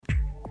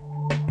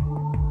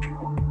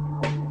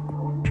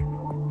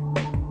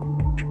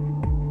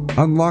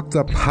Unlock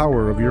the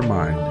power of your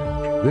mind.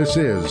 This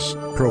is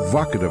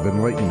Provocative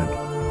Enlightenment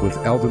with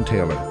Eldon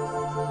Taylor.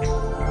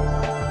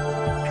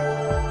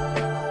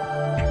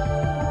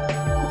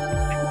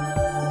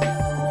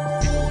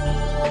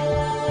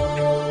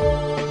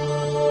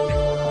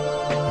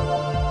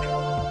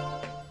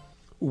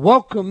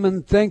 Welcome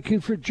and thank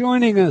you for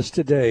joining us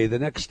today. The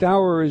next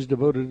hour is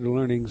devoted to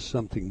learning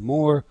something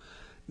more,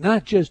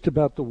 not just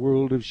about the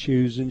world of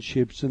shoes and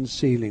ships and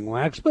sealing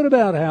wax, but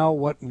about how,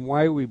 what, and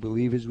why we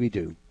believe as we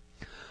do.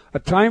 A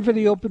time for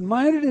the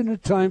open-minded and a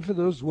time for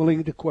those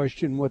willing to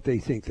question what they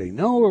think they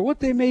know or what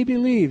they may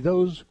believe,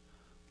 those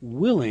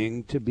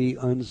willing to be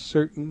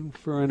uncertain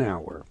for an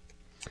hour.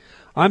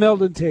 I'm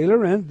Eldon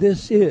Taylor, and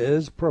this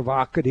is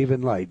Provocative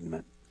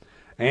Enlightenment.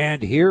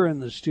 And here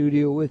in the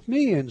studio with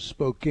me in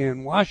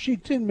Spokane,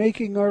 Washington,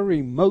 making our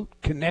remote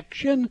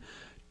connection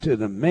to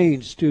the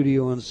main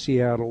studio in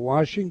Seattle,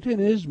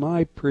 Washington, is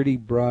my pretty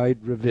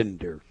bride,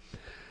 Ravinder.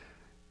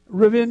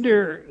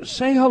 Ravinder,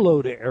 say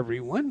hello to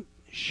everyone,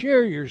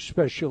 share your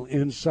special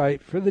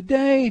insight for the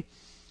day,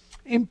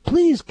 and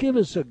please give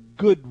us a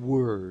good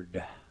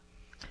word.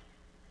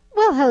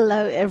 Well,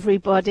 hello,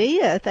 everybody.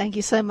 Thank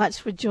you so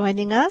much for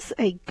joining us.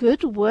 A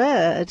good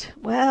word.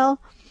 Well,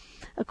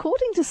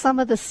 according to some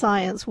of the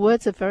science,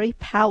 words are very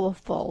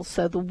powerful.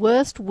 So the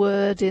worst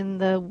word in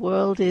the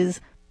world is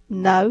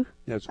no,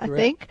 That's I correct.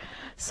 think.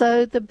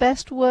 So the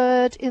best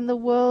word in the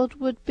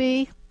world would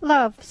be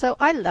love. So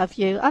I love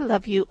you. I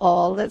love you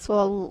all. Let's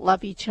all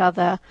love each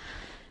other.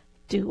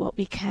 Do what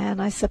we can,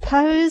 I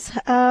suppose.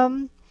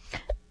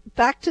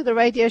 Back to the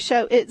radio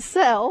show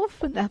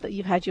itself, now that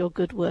you've had your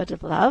good word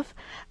of love.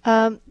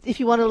 If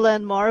you want to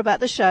learn more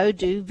about the show,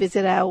 do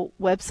visit our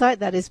website.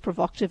 That is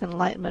Provocative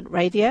Enlightenment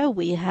Radio.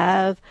 We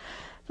have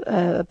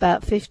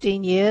about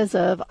 15 years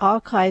of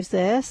archives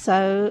there.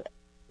 So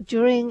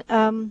during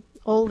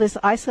all this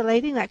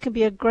isolating, that can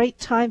be a great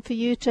time for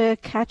you to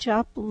catch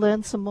up,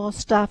 learn some more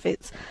stuff.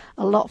 It's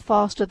a lot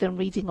faster than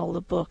reading all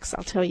the books,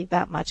 I'll tell you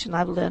that much, and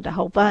I've learned a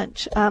whole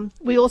bunch.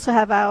 We also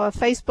have our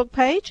Facebook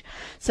page,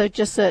 so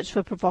just search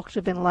for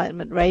Provocative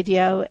Enlightenment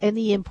Radio.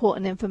 Any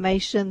important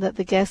information that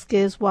the guest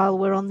gives while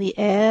we're on the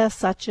air,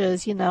 such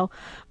as,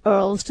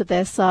 URLs to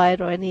their site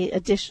or any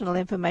additional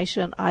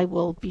information, I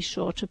will be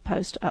sure to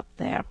post up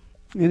there.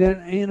 And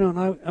then, and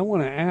I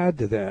want to add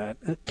to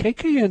that,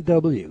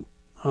 KKNW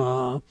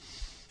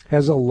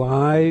has a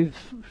live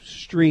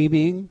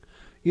streaming.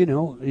 You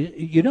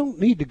don't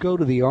need to go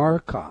to the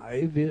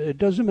archive. It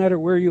doesn't matter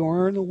where you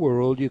are in the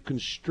world. You can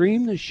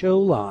stream the show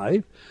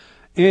live.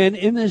 And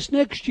in this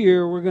next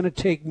year, we're going to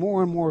take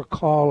more and more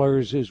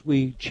callers as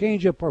we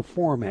change up our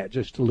format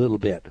just a little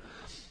bit.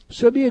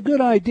 So it'd be a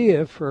good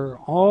idea for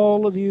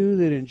all of you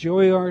that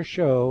enjoy our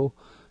show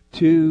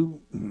to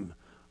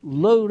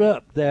load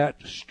up that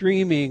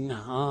streaming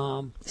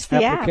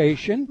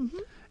application. Mm-hmm.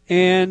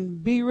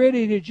 And be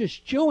ready to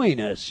just join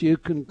us. You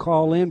can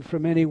call in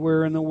from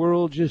anywhere in the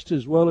world just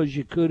as well as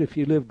you could if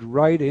you lived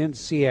right in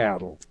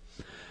Seattle.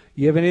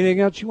 You have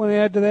anything else you want to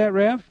add to that,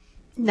 Rav?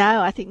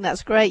 No, I think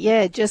that's great.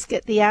 Yeah, just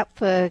get the app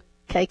for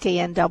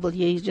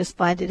KKNW. You just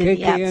find it in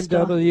the App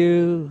Store.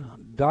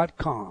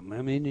 KKNW.com.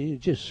 I mean, you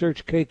just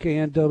search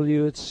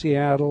KKNW at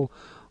Seattle.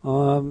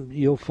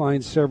 You'll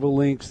find several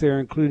links there,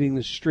 including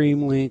the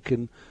stream link,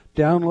 and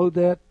download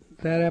that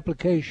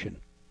application.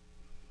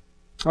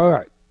 All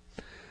right.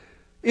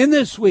 In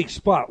this week's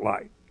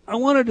Spotlight, I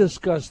want to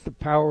discuss the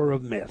power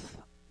of myth.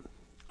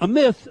 A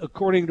myth,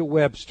 according to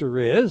Webster,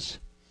 is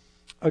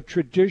a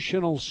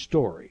traditional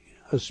story,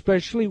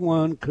 especially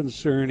one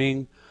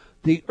concerning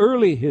the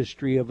early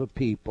history of a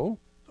people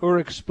or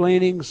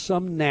explaining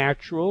some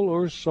natural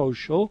or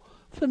social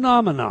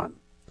phenomenon,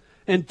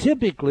 and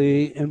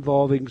typically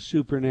involving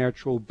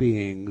supernatural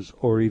beings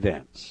or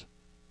events.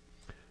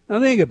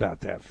 Now think about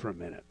that for a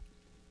minute.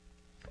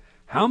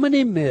 How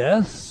many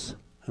myths,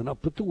 and I'll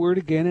put the word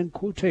again in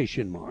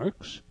quotation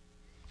marks,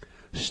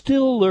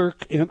 still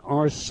lurk in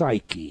our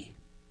psyche?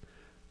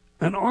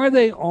 And are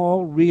they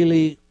all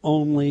really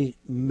only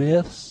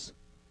myths?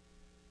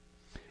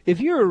 If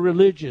you're a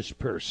religious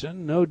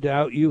person, no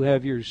doubt you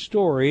have your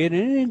story, and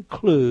it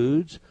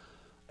includes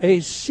a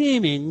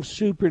seeming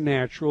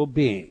supernatural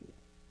being.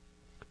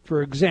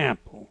 For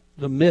example,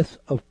 the myth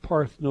of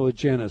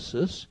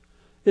parthenogenesis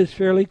is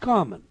fairly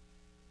common.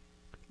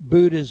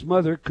 Buddha's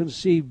mother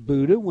conceived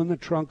Buddha when the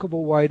trunk of a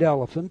white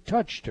elephant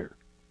touched her.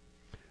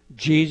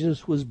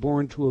 Jesus was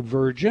born to a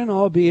virgin,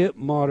 albeit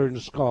modern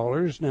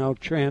scholars now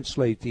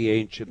translate the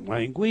ancient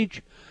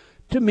language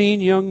to mean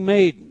young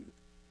maiden.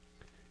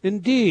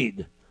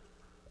 Indeed,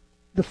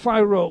 the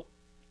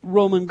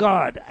Pharaoh-Roman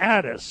god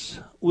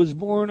Attis was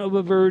born of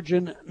a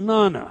virgin,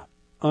 Nana,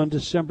 on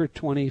December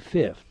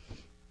 25th.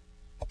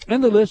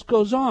 And the list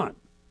goes on.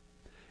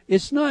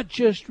 It's not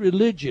just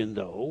religion,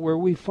 though, where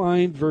we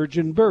find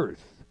virgin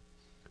birth.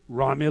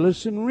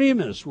 Romulus and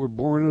Remus were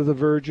born of the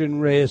virgin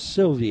Rhea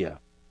Silvia.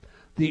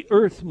 The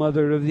earth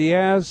mother of the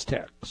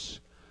Aztecs,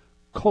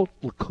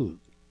 Coatlicue,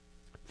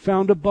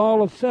 found a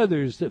ball of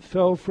feathers that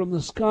fell from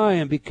the sky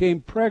and became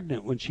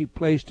pregnant when she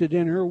placed it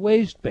in her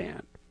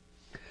waistband.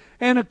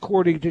 And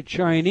according to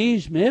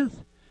Chinese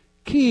myth,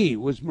 Qi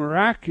was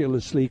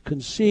miraculously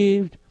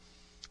conceived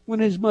when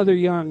his mother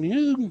Yang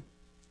Yu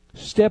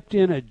stepped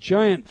in a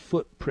giant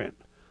footprint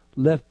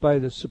left by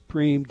the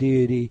supreme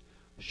deity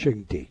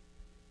Shengdi.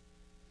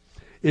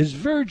 Is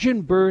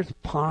virgin birth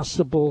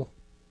possible?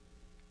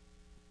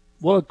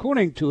 Well,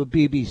 according to a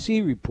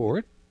BBC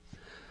report,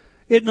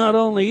 it not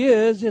only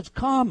is, it's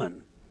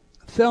common.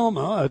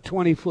 Thelma, a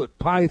 20-foot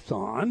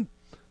python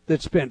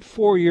that spent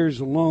 4 years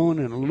alone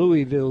in a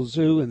Louisville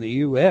zoo in the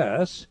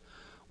U.S.,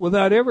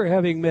 without ever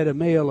having met a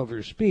male of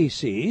her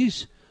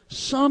species,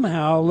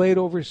 somehow laid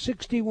over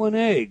 61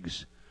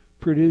 eggs,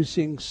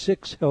 producing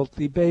 6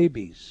 healthy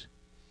babies.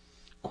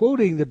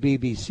 Quoting the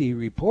BBC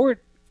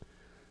report,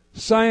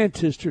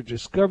 scientists are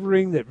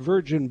discovering that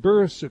virgin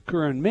births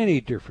occur in many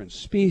different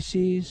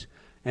species: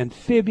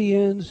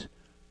 amphibians,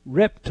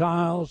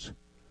 reptiles,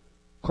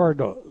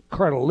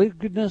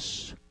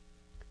 cartilaginous,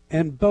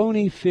 and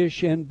bony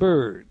fish and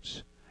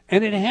birds.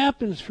 And it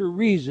happens for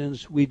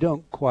reasons we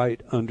don't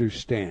quite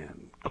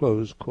understand.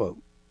 Close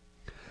quote.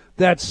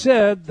 That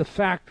said, the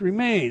fact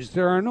remains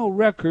there are no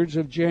records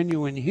of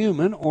genuine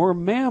human, or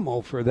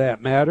mammal for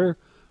that matter,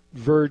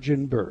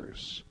 virgin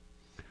births.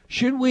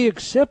 Should we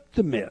accept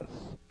the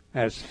myth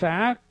as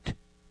fact,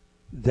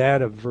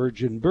 that of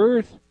virgin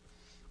birth,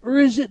 or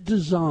is it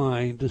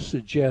designed to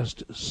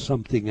suggest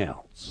something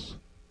else?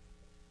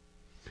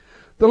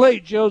 The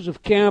late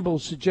Joseph Campbell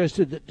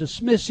suggested that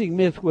dismissing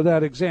myth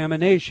without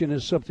examination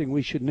is something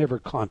we should never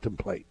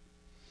contemplate.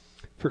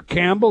 For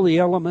Campbell, the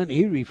element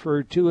he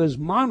referred to as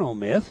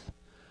monomyth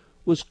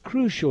was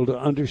crucial to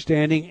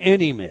understanding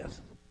any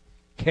myth.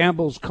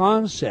 Campbell's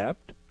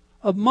concept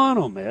of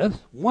monomyth,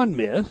 one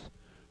myth,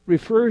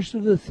 refers to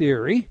the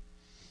theory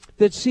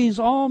that sees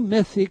all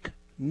mythic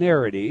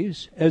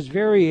narratives as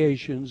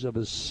variations of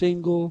a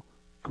single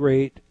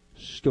great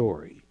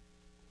story.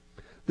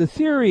 The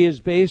theory is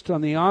based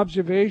on the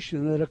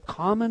observation that a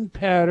common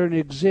pattern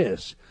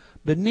exists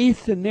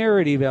beneath the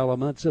narrative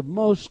elements of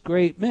most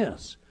great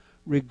myths,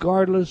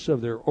 regardless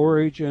of their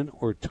origin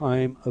or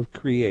time of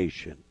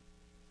creation.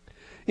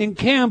 In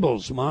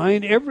Campbell's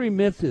mind, every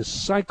myth is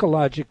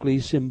psychologically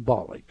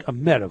symbolic, a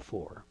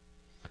metaphor.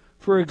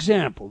 For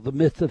example, the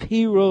myth of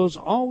heroes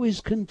always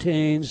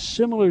contains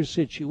similar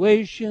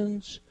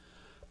situations,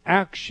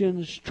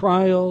 actions,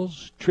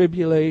 trials,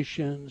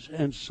 tribulations,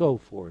 and so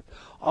forth,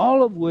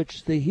 all of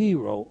which the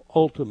hero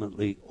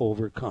ultimately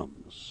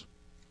overcomes.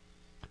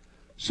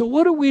 So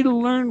what are we to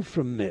learn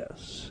from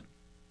myths?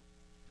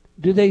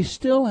 Do they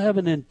still have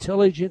an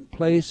intelligent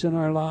place in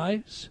our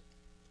lives?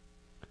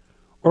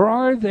 Or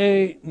are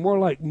they more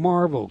like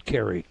Marvel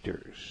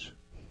characters?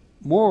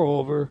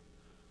 Moreover,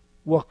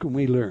 what can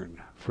we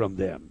learn from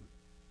them?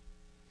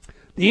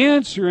 The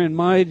answer, in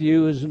my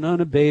view, is an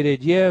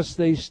unabated yes.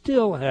 They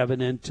still have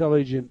an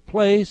intelligent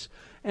place,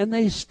 and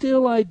they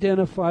still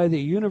identify the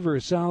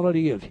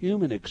universality of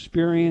human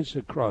experience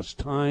across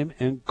time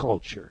and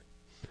culture.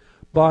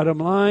 Bottom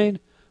line,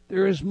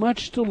 there is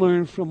much to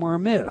learn from our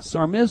myths.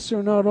 Our myths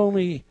are not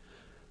only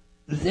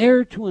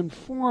there to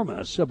inform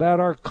us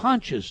about our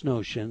conscious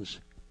notions,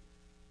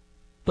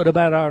 but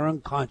about our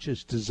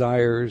unconscious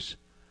desires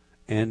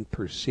and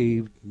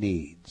perceived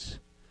needs.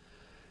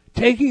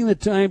 Taking the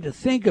time to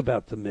think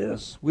about the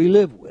myths we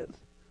live with,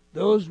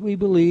 those we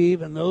believe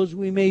and those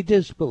we may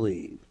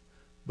disbelieve,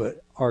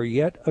 but are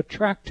yet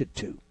attracted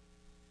to,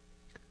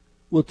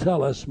 will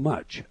tell us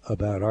much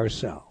about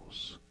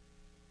ourselves.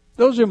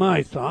 Those are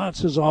my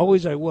thoughts. As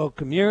always, I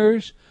welcome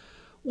yours.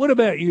 What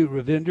about you,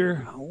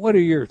 Ravinder? What are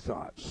your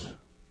thoughts?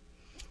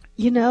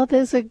 You know,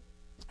 there's a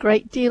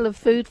great deal of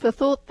food for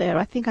thought there.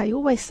 I think I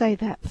always say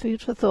that,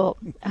 food for thought.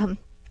 I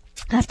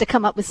have to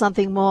come up with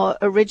something more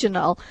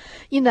original.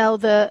 You know,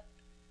 the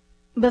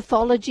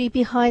mythology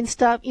behind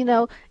stuff, you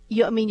know,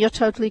 you're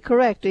totally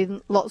correct.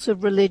 In lots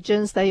of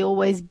religions, they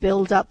always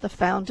build up the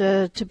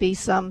founder to be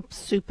some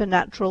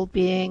supernatural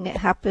being. It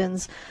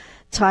happens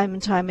time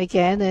and time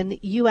again, and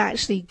you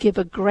actually give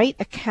a great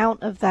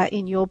account of that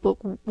in your book,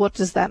 What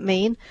Does That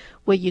Mean?,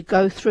 where you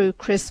go through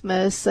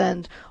Christmas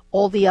and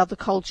all the other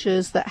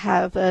cultures that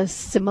have a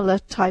similar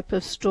type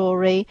of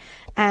story,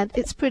 and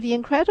it's pretty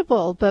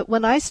incredible. But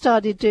when I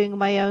started doing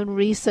my own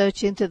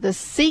research into the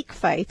Sikh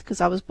faith,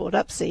 because I was brought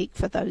up Sikh,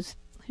 for those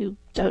who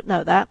don't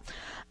know that,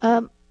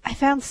 I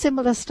found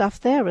similar stuff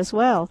there as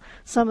well.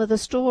 Some of the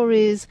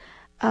stories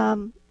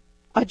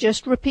are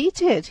just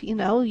repeated. You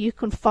know, you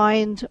can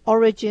find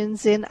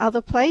origins in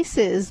other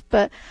places,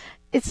 but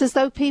it's as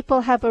though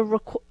people have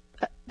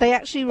they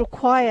actually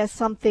require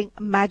something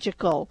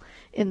magical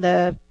in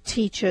the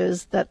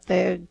teachers that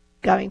they're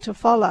going to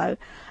follow.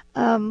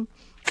 And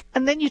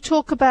then you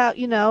talk about,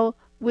 you know,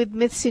 with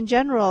myths in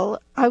general,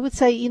 I would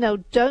say, you know,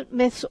 don't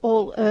myths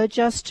all urge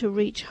us to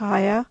reach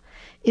higher?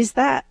 Is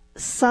that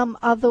some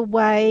other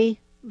way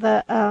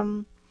that,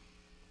 I'm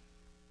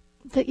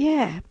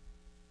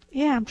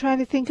trying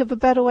to think of a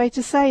better way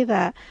to say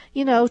that,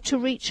 you know, to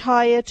reach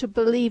higher, to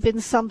believe in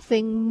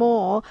something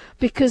more,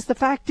 because the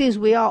fact is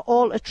we are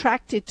all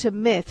attracted to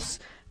myths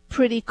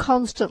pretty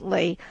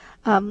constantly.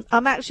 I'm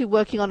actually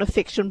working on a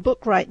fiction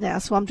book right now,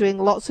 so I'm doing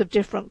lots of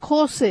different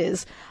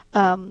courses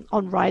on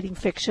writing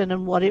fiction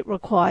and what it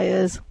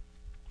requires.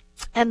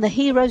 And the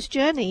hero's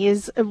journey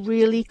is a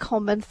really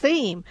common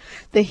theme.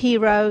 The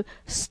hero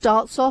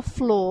starts off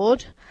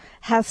flawed,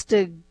 has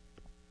to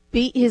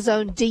beat his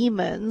own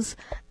demons,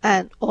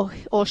 and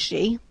or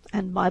she,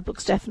 and my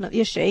book's definitely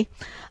a she.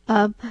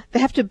 They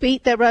have to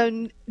beat their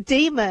own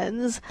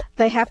demons.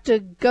 They have to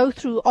go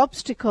through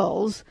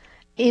obstacles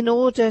in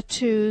order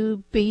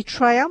to be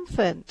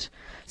triumphant.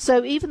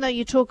 So even though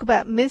you talk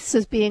about myths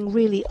as being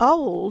really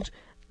old,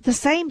 the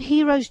same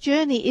hero's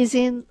journey is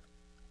in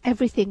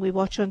everything we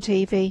watch on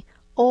TV,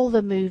 all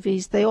the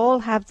movies. They all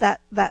have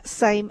that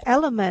same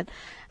element.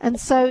 And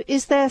so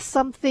is there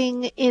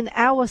something in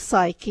our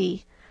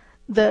psyche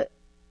that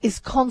is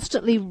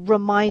constantly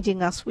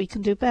reminding us we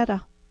can do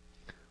better?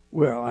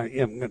 Well, I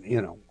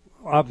am,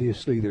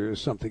 obviously there is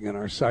something in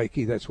our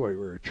psyche. That's why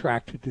we're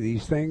attracted to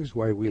these things,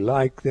 why we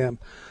like them.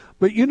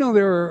 But,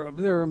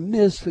 there are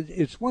myths.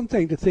 It's one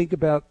thing to think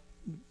about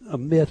a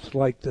myth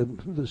like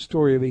the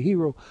story of a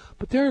hero,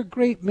 but there are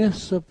great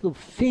myths of the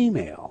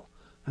female,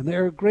 and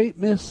there are great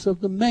myths of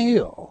the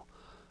male.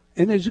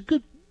 And there's a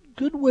good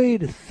way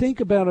to think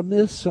about a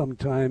myth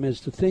sometime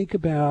is to think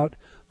about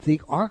the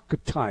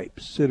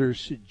archetypes that are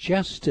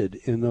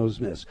suggested in those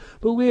myths.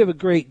 But we have a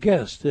great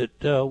guest that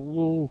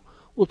we'll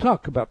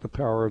talk about the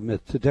power of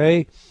myth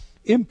today,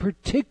 in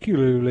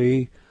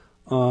particularly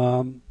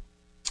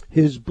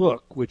his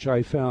book, which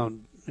I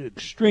found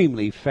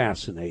extremely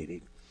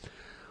fascinating.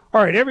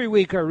 All right, every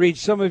week I read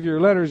some of your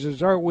letters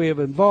as our way of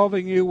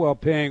involving you while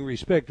paying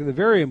respect to the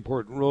very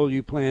important role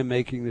you play in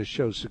making this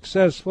show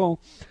successful.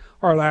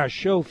 Our last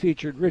show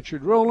featured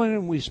Richard Rowland,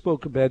 and we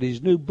spoke about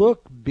his new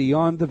book,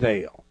 Beyond the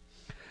Veil.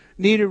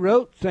 Nita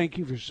wrote, "Thank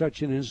you for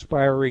such an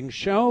inspiring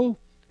show."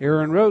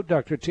 Aaron wrote,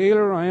 "Dr.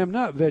 Taylor, I am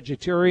not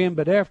vegetarian,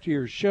 but after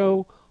your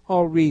show,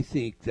 I'll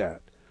rethink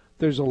that.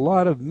 There's a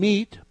lot of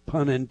meat,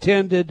 pun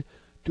intended,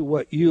 to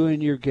what you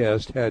and your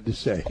guest had to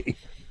say."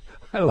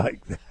 I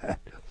like that.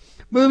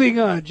 Moving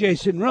on,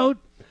 Jason wrote,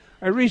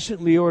 "I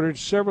recently ordered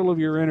several of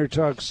your Inner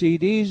Talk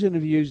CDs and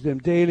have used them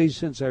daily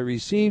since I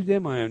received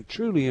them. I am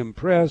truly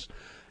impressed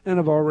and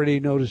have already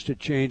noticed a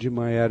change in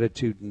my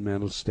attitude and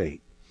mental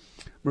state."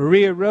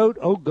 Maria wrote,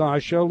 "Oh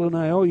gosh, Eldon,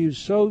 I owe you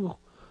so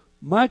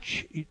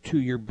much to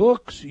your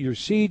books, your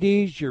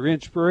CDs, your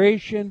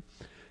inspiration.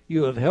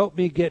 You have helped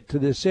me get to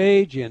this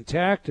age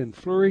intact and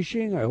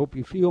flourishing. I hope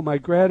you feel my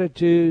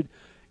gratitude.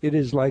 It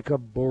is like a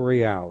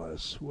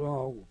borealis."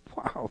 Well,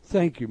 wow,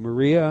 thank you,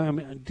 Maria.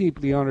 I'm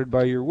deeply honored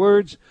by your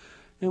words,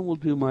 and will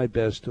do my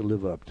best to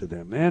live up to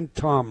them. And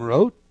Tom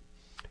wrote,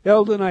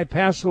 "Eldon, I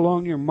pass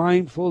along your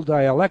mindful,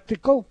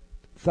 dialectical,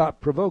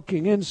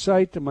 thought-provoking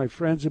insight to my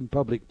friends in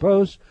public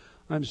posts.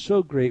 I'm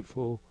so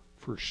grateful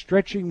for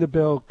stretching the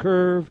bell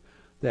curve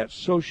that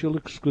social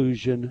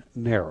exclusion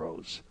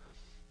narrows."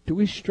 Do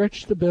we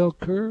stretch the bell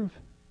curve?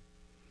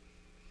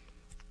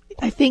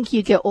 I think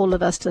you get all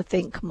of us to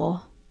think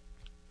more.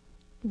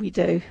 We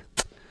do.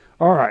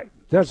 All right.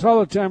 That's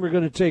all the time we're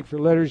going to take for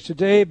letters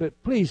today,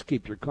 but please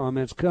keep your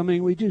comments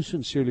coming. We do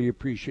sincerely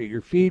appreciate your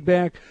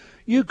feedback.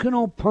 You can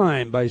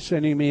opine by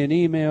sending me an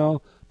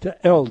email to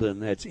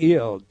Eldon, that's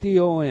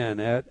ELDON,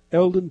 at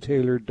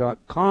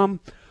eldontaylor.com,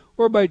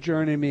 or by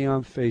joining me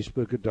on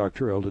Facebook at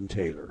Dr. Eldon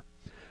Taylor.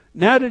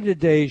 Now to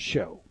today's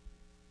show.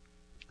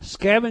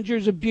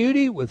 Scavengers of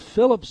Beauty with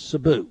Philippe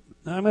Sibaud.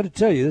 Now, I'm going to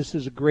tell you, this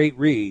is a great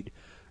read.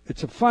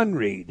 It's a fun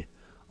read.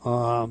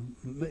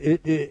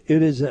 It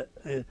is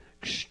an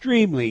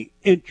extremely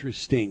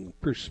interesting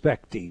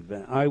perspective.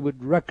 I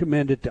would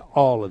recommend it to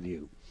all of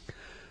you.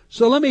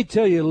 So let me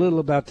tell you a little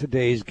about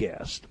today's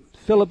guest.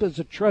 Philippe is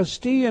a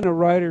trustee and a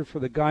writer for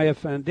the Gaia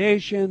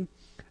Foundation,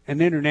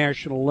 an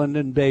international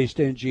London-based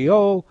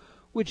NGO,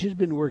 which has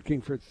been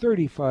working for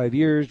 35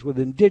 years with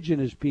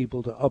indigenous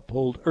people to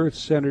uphold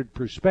Earth-centered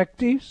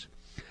perspectives.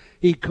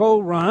 He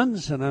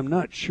co-runs, and I'm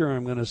not sure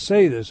I'm going to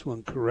say this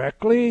one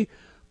correctly,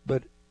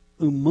 but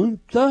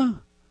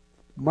Umunta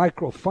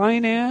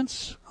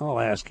Microfinance, I'll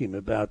ask him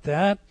about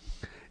that,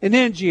 an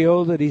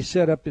NGO that he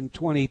set up in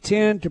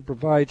 2010 to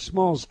provide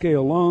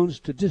small-scale loans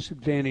to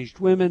disadvantaged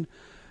women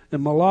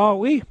in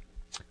Malawi.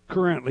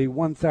 Currently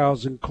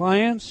 1,000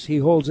 clients. He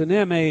holds an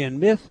MA in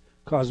Myth,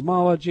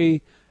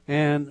 Cosmology,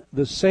 and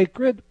the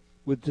Sacred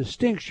with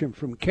distinction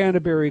from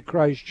Canterbury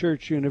Christ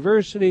Church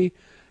University,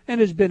 and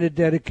has been a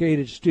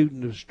dedicated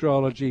student of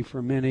astrology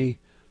for many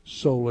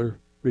solar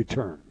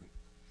returns.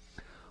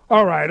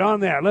 All right,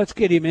 on that, let's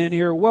get him in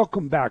here.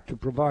 Welcome back to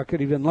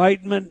Provocative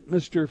Enlightenment,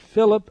 Mr.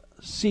 Philippe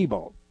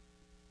Sibaud.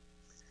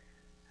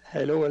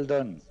 Hello,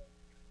 Eldon.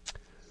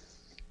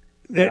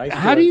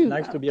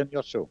 Nice to be on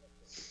your show.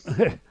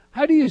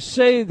 How do you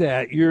say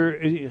that? You're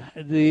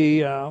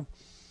the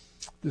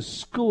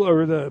school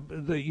or the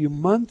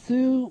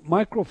Umuntu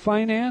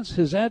Microfinance?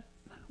 Is that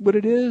what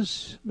it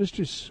is,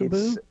 Mr.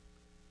 Sibaud?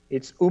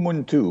 It's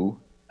Umuntu.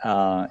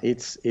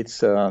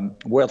 It's a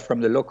word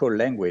from the local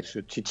language,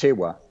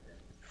 Chichewa,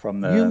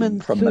 from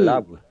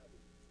Malawi.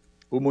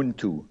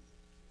 Umuntu.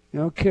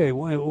 Okay,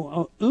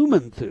 well,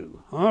 Umanthu.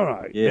 All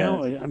right. Yeah.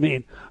 Now, I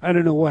mean, I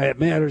don't know why it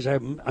matters. I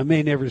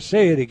may never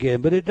say it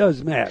again, but it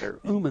does matter.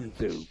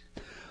 Umanthu.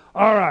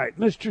 All right,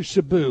 Mr.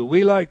 Sibaud,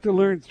 we like to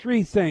learn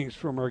three things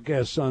from our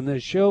guests on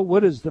this show.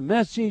 What is the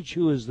message?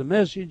 Who is the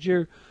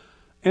messenger?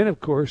 And, of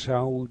course,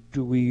 how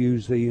do we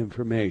use the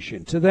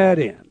information? To that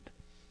end,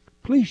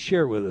 please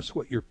share with us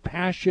what you're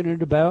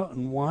passionate about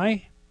and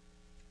why.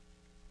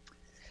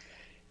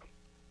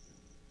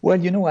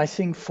 Well, I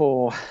think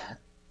for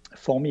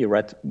me,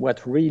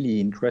 what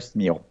really interests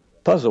me or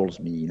puzzles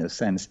me in a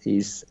sense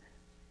is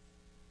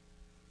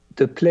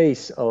the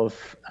place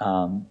of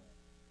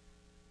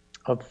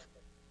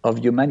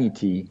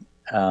humanity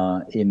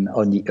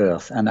on the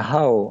earth, and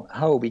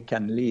how we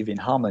can live in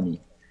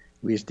harmony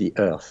with the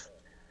earth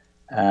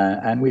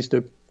and with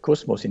the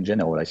cosmos in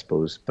general, I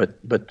suppose.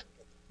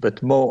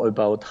 But more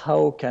about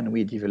how can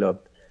we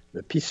develop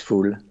a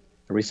peaceful,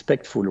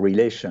 respectful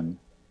relation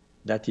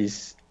that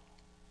is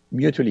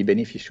mutually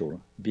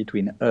beneficial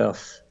between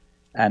Earth,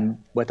 and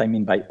what I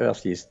mean by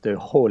Earth is the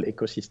whole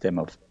ecosystem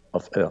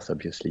of Earth,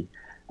 obviously,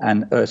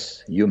 and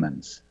us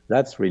humans.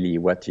 That's really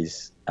what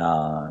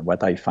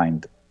I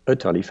find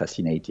utterly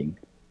fascinating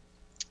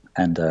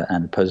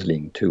and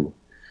puzzling too.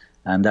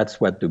 And that's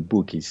what the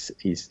book is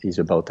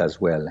about as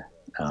well.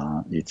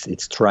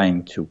 It's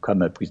trying to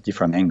come up with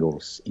different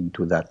angles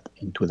into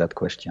that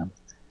question.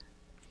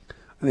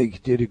 I think you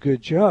did a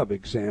good job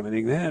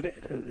examining that,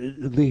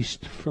 at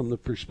least from the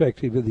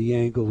perspective of the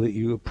angle that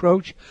you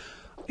approach.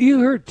 You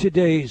heard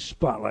today's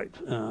spotlight,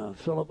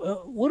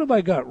 Philip. What have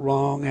I got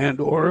wrong, and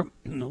or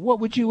what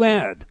would you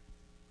add?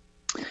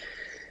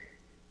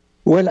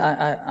 Well,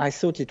 I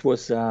thought it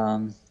was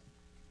a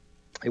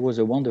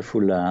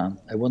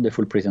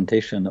wonderful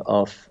presentation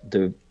of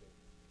the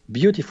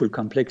beautiful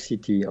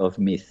complexity of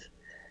myth.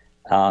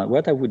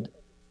 What I would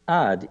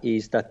add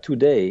is that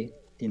today,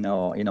 in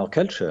our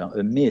culture,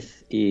 a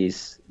myth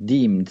is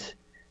deemed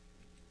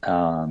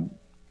a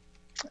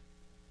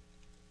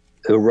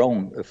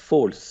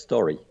false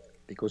story,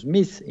 because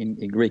myth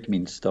in Greek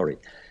means story,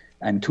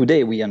 and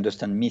today we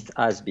understand myth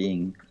as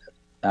being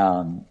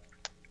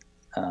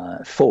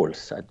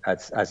false,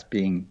 as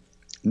being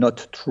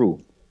not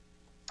true,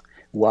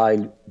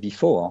 while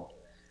before,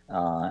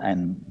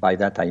 and by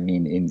that I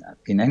mean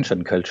in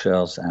ancient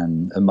cultures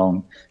and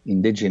among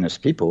indigenous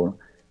people,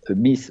 a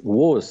myth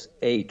was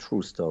a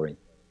true story.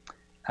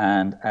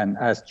 And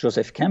as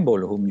Joseph Campbell,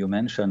 whom you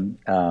mentioned,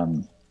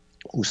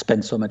 who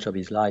spent so much of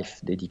his life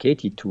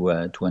dedicated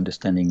to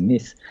understanding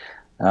myth,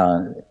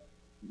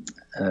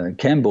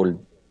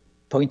 Campbell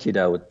pointed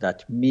out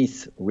that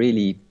myth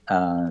really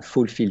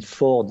fulfilled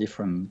four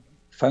different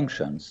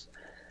functions,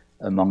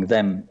 among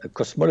them a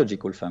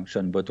cosmological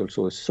function, but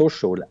also a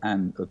social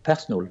and a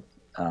personal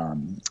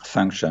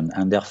function.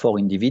 And therefore,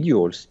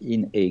 individuals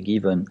in a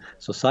given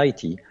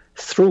society,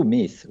 through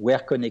myth, were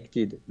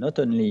connected not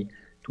only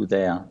to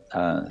their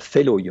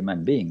fellow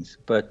human beings,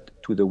 but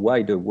to the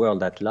wider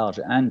world at large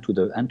and to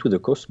the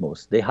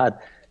cosmos.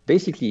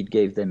 Basically, it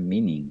gave them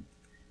meaning.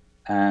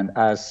 And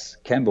as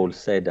Campbell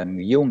said,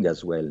 and Jung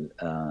as well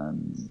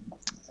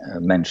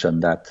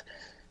mentioned, that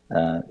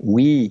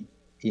we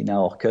in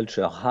our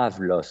culture have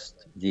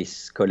lost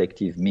this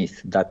collective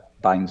myth that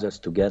binds us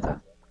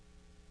together.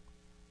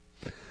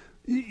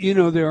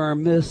 There are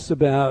myths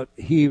about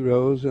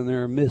heroes and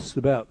there are myths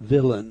about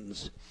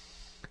villains.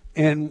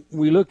 And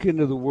we look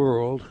into the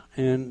world,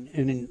 and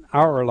in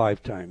our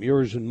lifetime,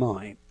 yours and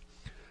mine,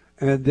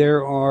 and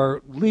there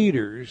are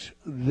leaders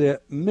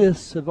that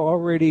myths have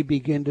already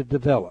begun to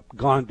develop.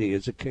 Gandhi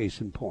is a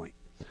case in point.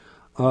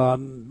 For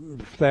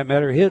that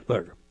matter,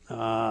 Hitler.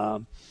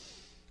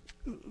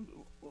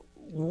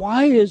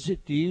 Why is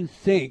it, do you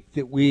think,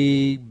 that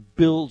we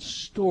build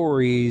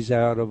stories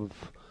out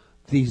of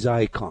these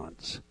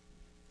icons?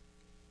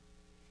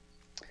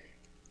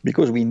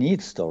 Because we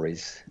need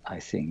stories, I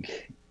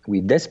think. We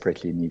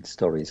desperately need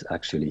stories,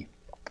 actually.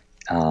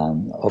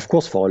 Of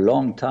course, for a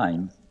long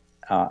time,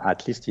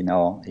 at least in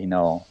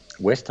our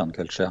Western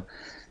culture,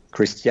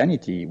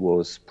 Christianity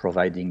was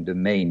providing the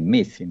main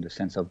myth in the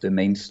sense of the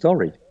main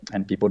story,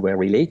 and people were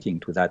relating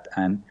to that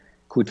and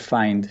could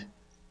find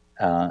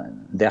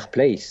their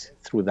place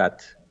through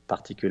that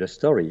particular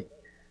story,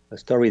 a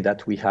story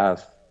that we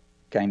have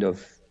kind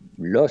of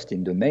lost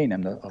in the main.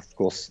 And of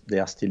course,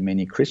 there are still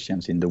many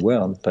Christians in the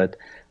world, but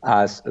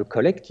as a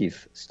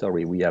collective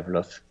story, we have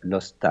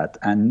lost that,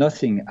 and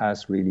nothing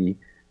has really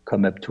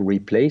come up to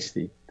replace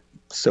it.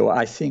 So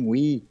I think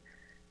we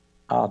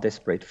are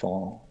desperate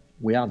for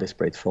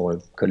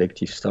a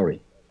collective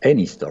story,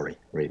 any story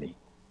really,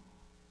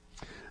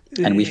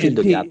 and we fill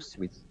the gaps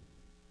with.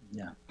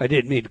 Yeah. I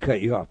didn't mean to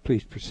cut you off.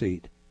 Please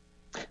proceed.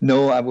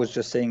 No, I was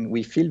just saying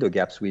we fill the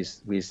gaps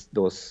with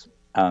those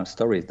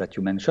stories that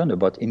you mentioned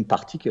about, in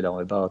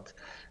particular, about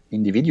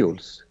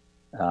individuals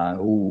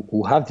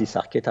who have this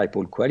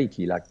archetypal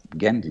quality, like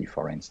Gandhi,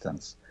 for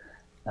instance,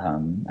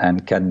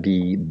 and can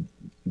be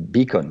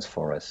beacons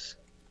for us.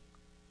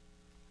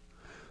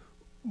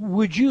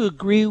 Would you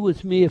agree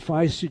with me if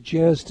I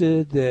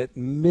suggested that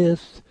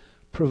myth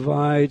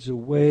provides a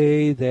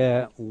way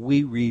that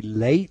we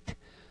relate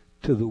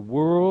to the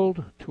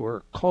world, to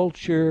our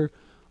culture,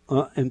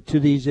 and to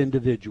these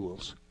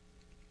individuals.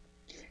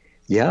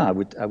 Yeah,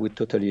 I would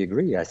totally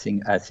agree. I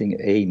think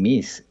a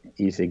myth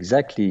is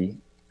exactly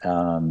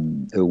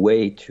a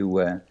way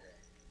to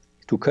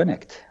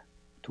connect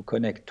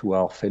to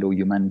our fellow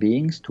human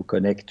beings, to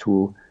connect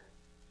to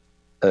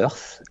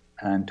Earth,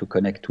 and to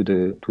connect to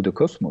the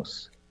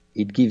cosmos.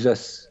 It gives a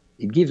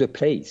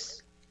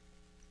place,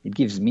 it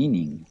gives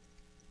meaning,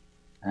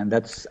 and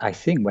that's, I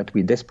think, what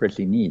we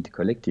desperately need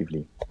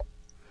collectively.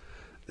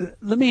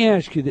 Let me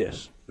ask you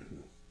this.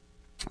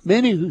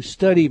 Many who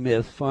study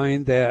myth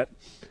find that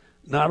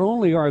not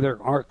only are there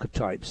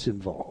archetypes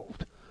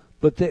involved,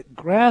 but that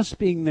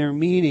grasping their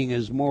meaning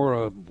is more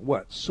of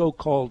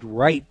so-called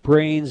right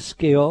brain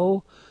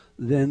skill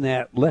than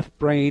that left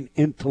brain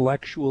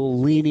intellectual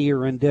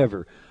linear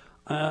endeavor.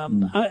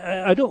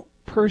 I don't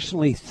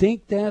personally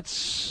think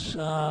that's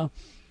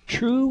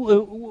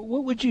true.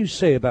 What would you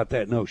say about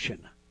that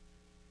notion?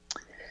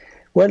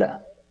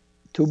 Well,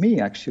 to me,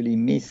 actually,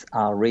 myths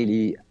are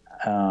really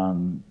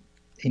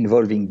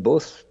involving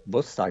both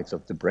sides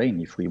of the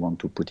brain, if we want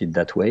to put it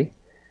that way.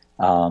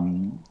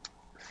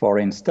 For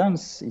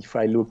instance, if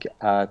I look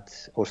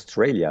at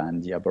Australia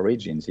and the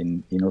Aborigines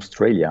in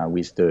Australia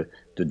with the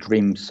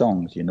dream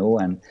songs,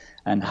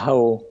 and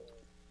how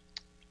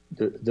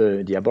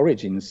the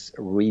Aborigines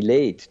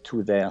relate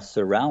to their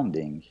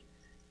surrounding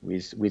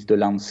with the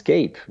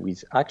landscape,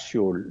 with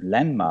actual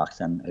landmarks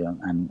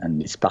and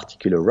this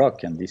particular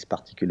rock and this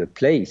particular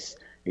place.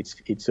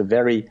 It's a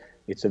very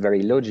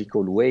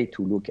logical way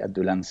to look at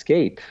the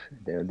landscape.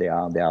 There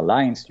are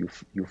lines you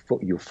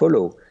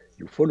follow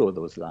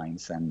those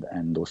lines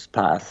and those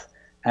paths,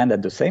 and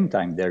at the same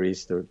time there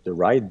is the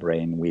right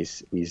brain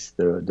with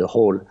the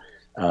whole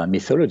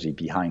mythology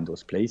behind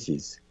those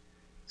places.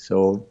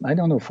 So I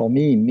don't know. For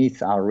me,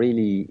 myths are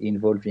really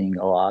involving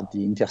or at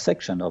the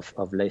intersection of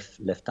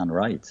left and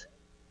right.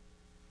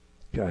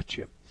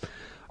 Gotcha.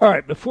 All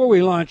right. Before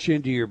we launch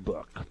into your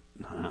book,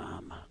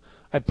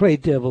 I play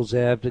devil's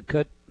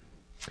advocate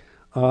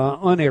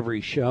on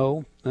every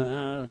show.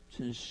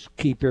 Just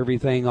keep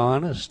everything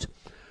honest.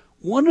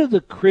 One of the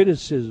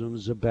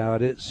criticisms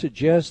about it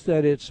suggests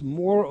that it's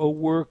more a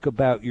work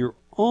about your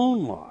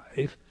own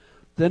life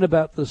than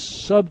about the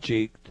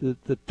subject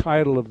that the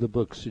title of the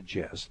book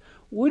suggests.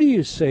 What do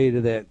you say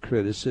to that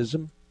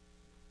criticism?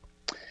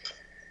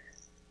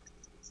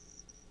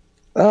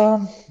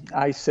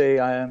 I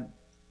say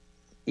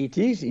it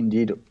is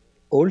indeed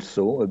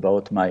also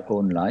about my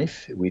own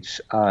life, which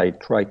I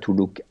try to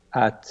look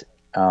at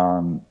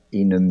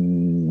in a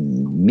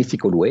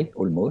mythical way,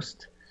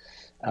 almost.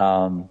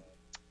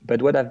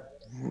 But what I've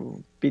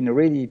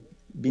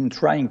been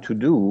trying to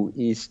do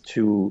is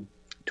to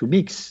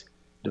mix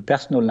the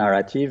personal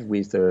narrative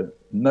with a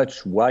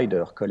much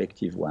wider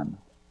collective one.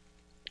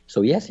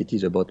 So yes, it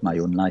is about my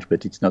own life,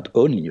 but it's not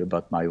only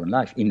about my own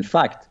life. In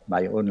fact,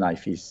 my own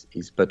life is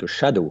but a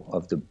shadow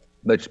of the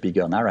much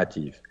bigger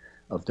narrative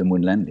of the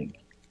moon landing.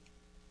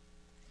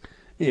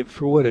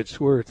 For what it's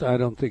worth, I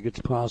don't think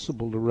it's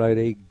possible to write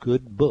a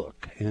good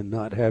book and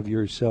not have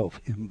yourself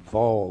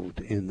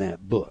involved in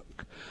that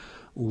book,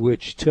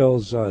 which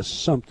tells us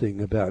something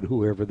about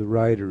whoever the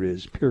writer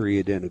is,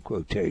 period, end of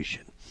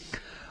quotation.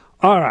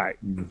 All right.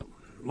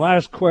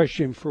 Last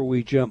question before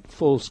we jump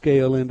full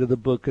scale into the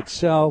book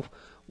itself.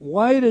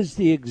 Why does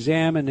the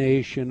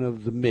examination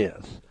of the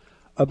myth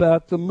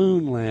about the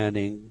moon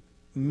landing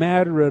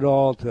matter at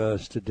all to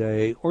us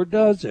today, or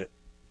does it?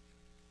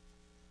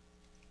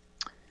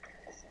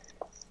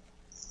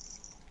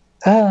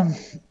 Well,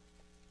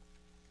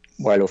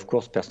 of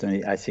course,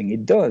 personally, I think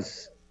it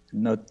does.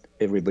 Not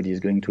everybody is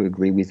going to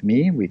agree with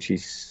me, which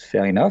is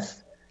fair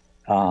enough.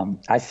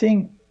 I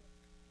think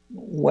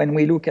when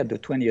we look at the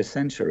 20th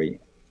century,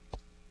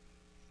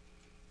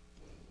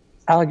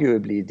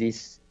 arguably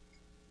this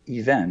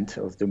event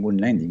of the moon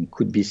landing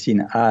could be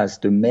seen as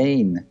the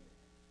main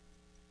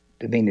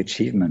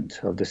achievement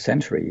of the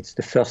century. It's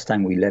the first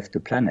time we left the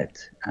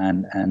planet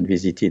and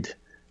visited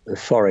a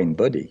foreign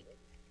body.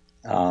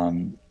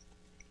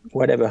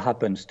 Whatever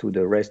happens to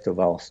the rest of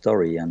our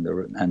story and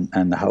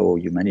how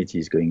humanity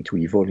is going to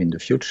evolve in the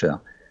future,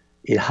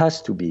 it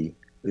has to be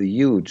a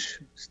huge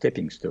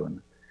stepping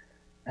stone.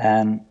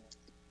 And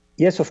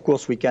yes, of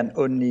course, we can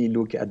only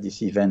look at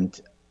this event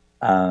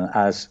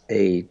as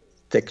a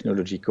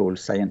technological,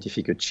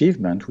 scientific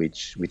achievement,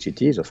 which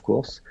it is, of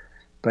course.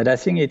 But I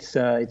think it's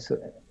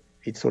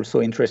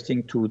also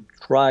interesting to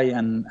try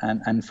and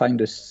find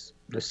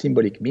the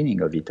symbolic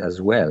meaning of it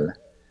as well.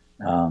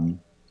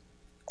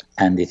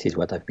 And this is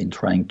what I've been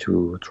trying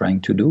to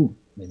do,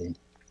 really.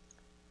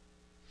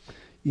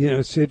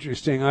 It's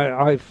interesting.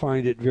 I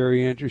find it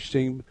very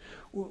interesting.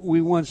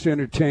 We once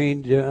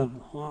entertained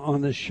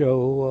on the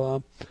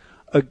show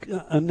a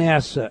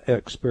NASA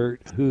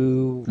expert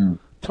who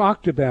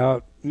talked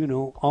about,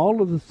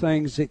 all of the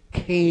things that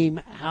came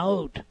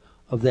out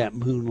of that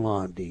moon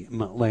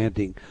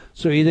landing.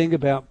 So you think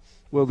about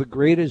Well, the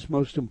greatest,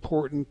 most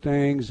important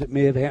things that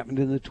may have happened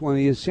in the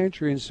 20th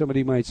century, and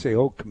somebody might say,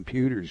 oh,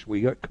 computers.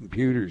 We got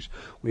computers.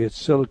 We had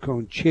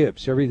silicone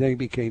chips. Everything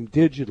became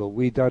digital.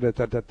 We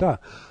da-da-da-da-da.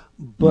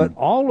 But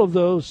all of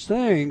those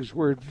things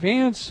were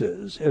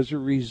advances as a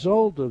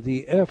result of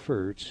the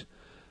efforts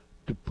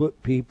to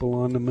put people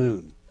on the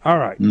moon. All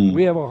right,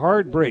 we have a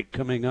hard break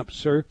coming up,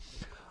 sir.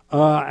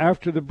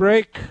 After the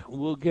break,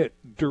 we'll get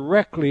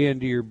directly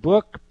into your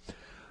book.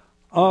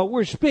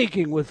 We're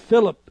speaking with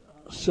Philippe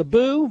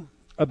Sibaud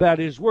about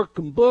his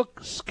working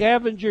book,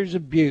 Scavengers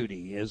of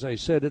Beauty. As I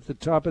said at the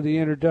top of the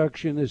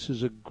introduction, this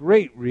is a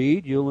great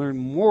read. You'll learn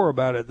more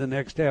about it the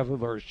next half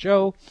of our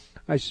show.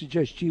 I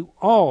suggest you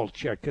all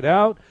check it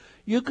out.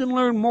 You can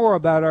learn more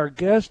about our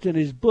guest and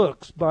his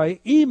books by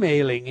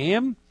emailing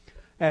him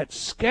at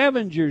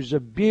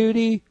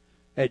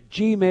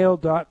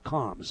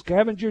scavengersofbeauty@gmail.com.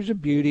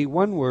 Scavengersofbeauty,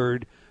 one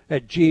word,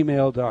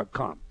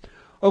 @gmail.com.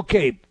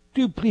 Okay,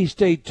 do please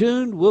stay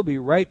tuned. We'll be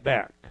right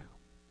back.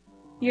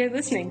 You're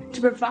listening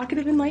to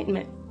Provocative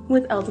Enlightenment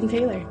with Eldon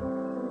Taylor.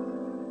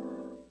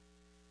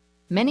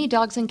 Many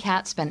dogs and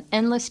cats spend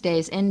endless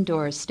days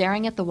indoors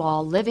staring at the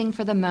wall, living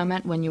for the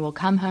moment when you will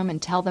come home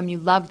and tell them you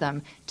love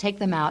them, take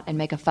them out, and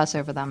make a fuss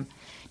over them.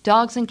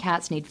 Dogs and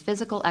cats need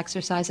physical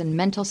exercise and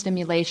mental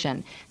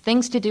stimulation,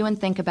 things to do and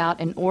think about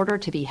in order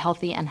to be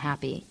healthy and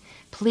happy.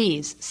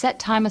 Please set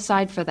time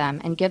aside for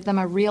them and give them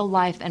a real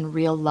life and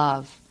real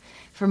love.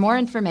 For more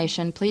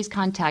information, please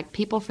contact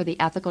People for the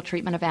Ethical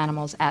Treatment of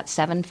Animals at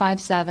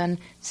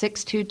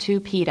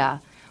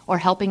 757-622-PETA or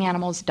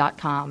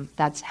helpinganimals.com.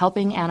 That's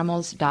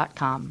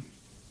helpinganimals.com.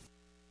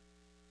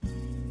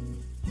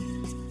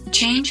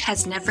 Change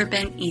has never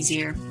been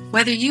easier.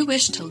 Whether you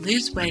wish to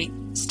lose weight,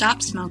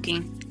 stop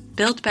smoking,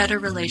 build better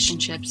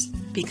relationships,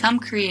 become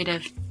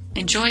creative,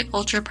 enjoy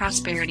ultra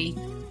prosperity,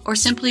 or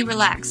simply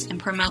relax and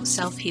promote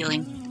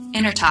self-healing,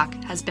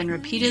 InnerTalk has been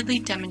repeatedly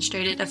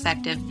demonstrated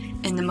effective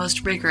in the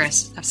most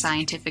rigorous of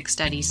scientific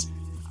studies.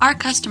 Our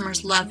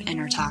customers love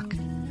InnerTalk.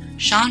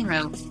 Sean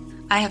wrote,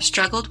 I have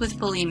struggled with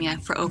bulimia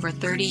for over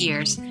 30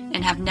 years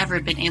and have never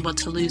been able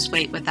to lose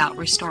weight without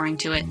restoring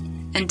to it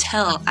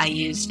until I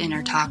used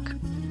InnerTalk.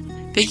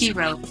 Vicky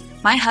wrote,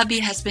 my hubby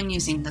has been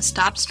using the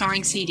Stop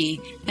Snoring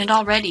CD and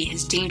already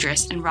his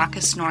dangerous and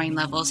raucous snoring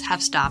levels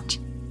have stopped.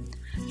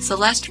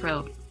 Celeste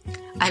wrote,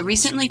 I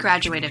recently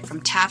graduated from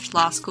Taft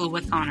Law School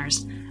with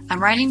honors.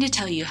 I'm writing to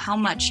tell you how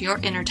much your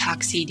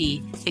InnerTalk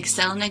CD,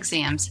 Excel in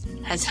Exams,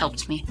 has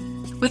helped me.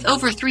 With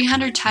over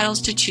 300 titles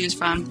to choose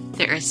from,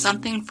 there is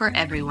something for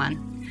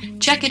everyone.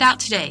 Check it out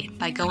today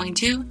by going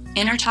to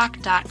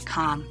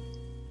innertalk.com.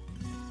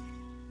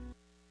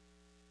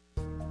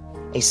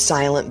 A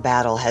silent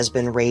battle has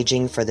been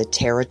raging for the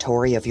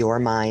territory of your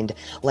mind.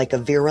 Like a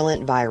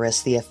virulent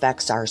virus, the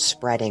effects are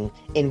spreading.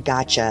 In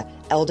Gotcha,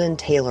 Eldon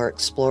Taylor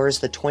explores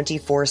the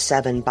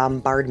 24/7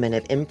 bombardment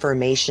of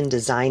information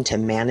designed to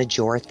manage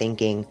your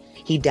thinking.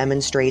 He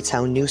demonstrates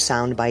how new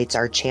sound bites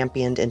are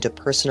championed into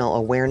personal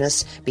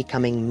awareness,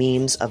 becoming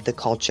memes of the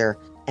culture.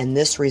 And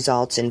this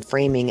results in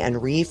framing and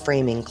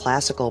reframing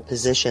classical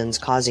positions,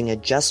 causing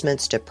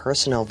adjustments to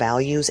personal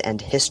values and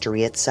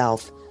history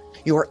itself.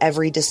 Your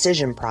every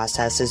decision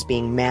process is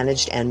being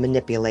managed and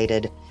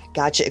manipulated.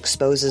 Gotcha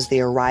exposes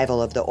the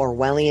arrival of the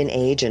Orwellian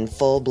age in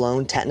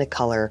full-blown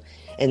technicolor.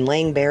 In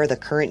laying bare the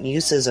current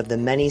uses of the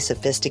many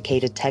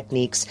sophisticated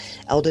techniques,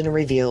 Eldon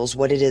reveals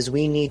what it is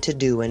we need to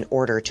do in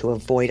order to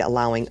avoid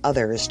allowing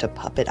others to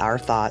puppet our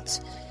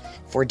thoughts.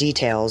 For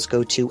details,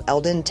 go to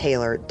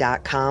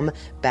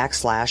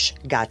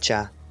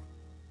eldontaylor.com/gotcha.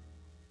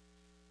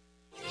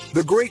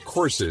 The Great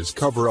Courses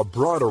cover a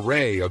broad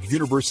array of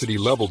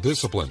university-level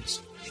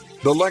disciplines.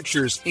 The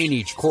lectures in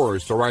each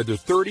course are either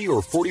 30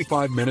 or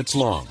 45 minutes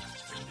long.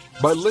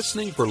 By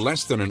listening for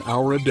less than an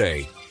hour a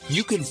day,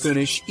 you can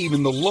finish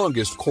even the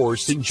longest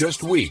course in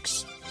just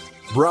weeks.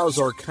 Browse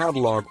our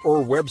catalog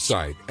or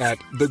website at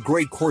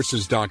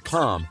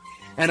thegreatcourses.com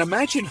and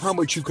imagine how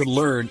much you could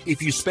learn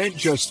if you spent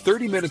just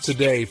 30 minutes a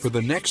day for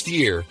the next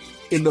year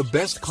in the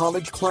best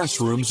college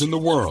classrooms in the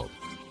world.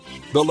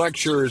 The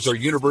lecturers are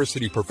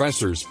university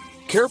professors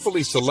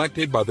carefully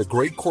selected by the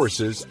Great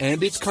Courses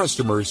and its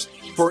customers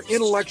for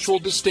intellectual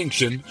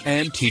distinction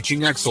and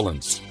teaching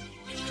excellence.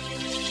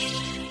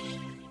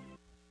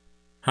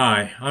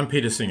 Hi, I'm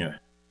Peter Singer.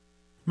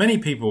 Many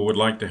people would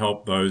like to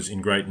help those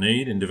in great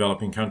need in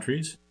developing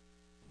countries,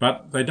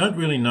 but they don't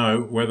really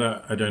know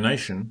whether a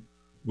donation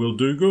will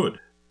do good.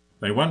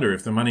 They wonder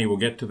if the money will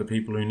get to the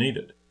people who need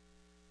it.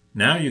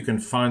 Now you can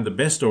find the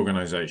best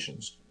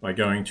organizations by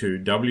going to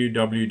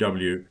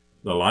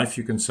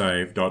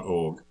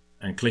www.thelifeyoucansave.org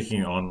and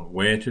clicking on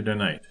Where to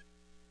Donate.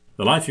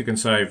 The Life You Can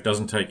Save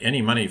doesn't take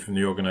any money from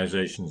the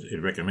organizations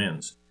it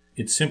recommends.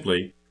 It's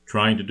simply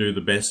trying to do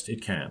the best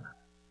it can.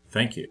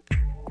 Thank you.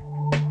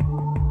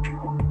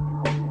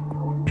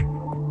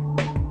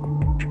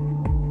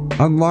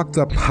 Unlock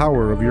the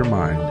power of your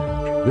mind.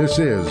 This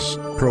is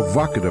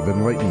Provocative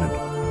Enlightenment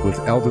with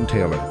Eldon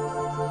Taylor.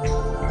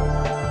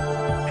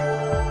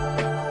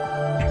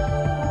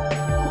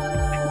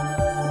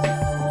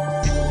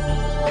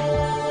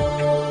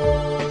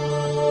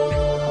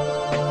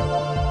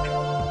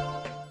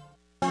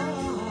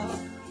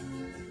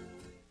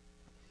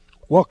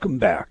 Welcome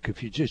back.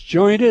 If you just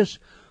joined us,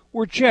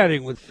 we're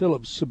chatting with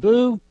Philippe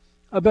Sibaud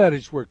about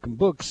his work and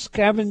book,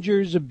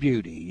 Scavengers of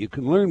Beauty. You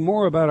can learn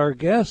more about our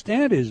guest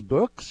and his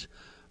books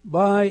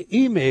by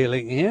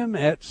emailing him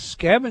at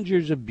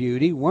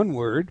scavengersofbeauty, one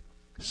word,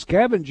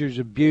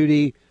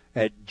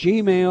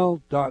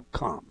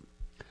 scavengersofbeauty@gmail.com.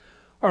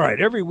 All right,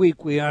 every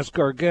week we ask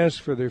our guests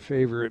for their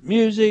favorite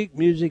music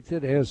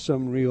that has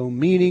some real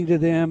meaning to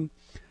them.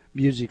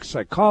 Music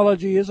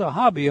psychology is a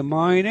hobby of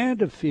mine and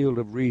a field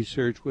of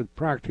research with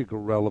practical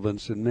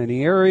relevance in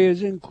many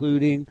areas,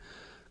 including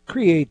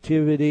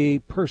creativity,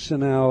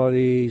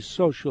 personality,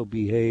 social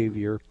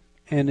behavior,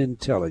 and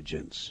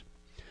intelligence.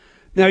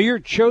 Now, your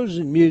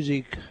chosen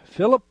music,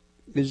 Philip,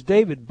 is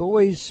David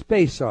Bowie's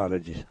Space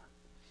Oddity.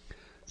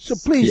 So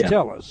please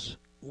tell us,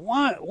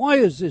 why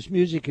is this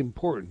music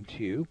important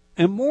to you?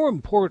 And more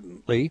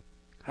importantly,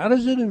 how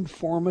does it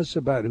inform us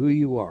about who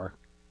you are?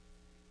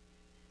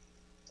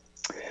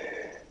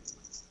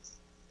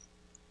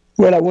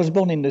 Well, I was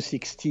born in the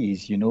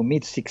 60s,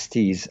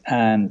 mid-60s,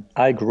 and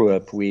I grew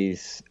up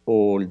with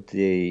all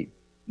the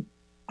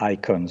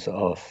icons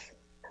of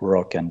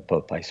rock and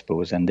pop, I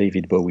suppose, and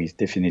David Bowie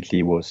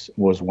definitely was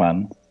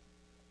one.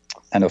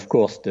 And of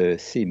course, the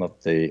theme of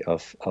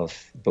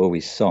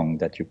Bowie's song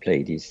that you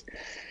played is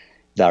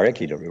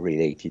directly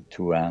related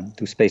to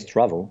space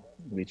travel,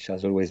 which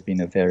has always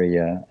been a very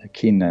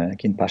keen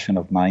passion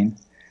of mine.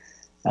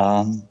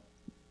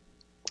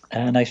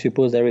 And I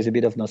suppose there is a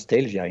bit of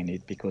nostalgia in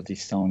it because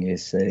this song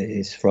is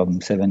from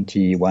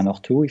 71 or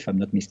 2, if I'm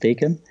not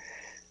mistaken.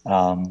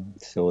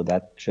 So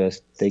that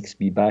just takes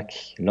me back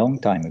a long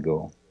time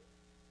ago.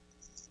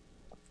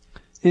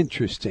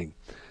 Interesting.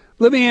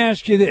 Let me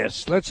ask you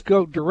this. Let's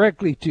go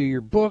directly to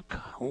your book.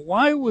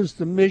 Why was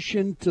the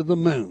mission to the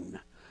moon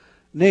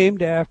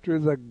named after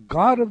the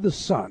god of the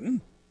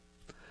sun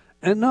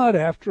and not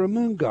after a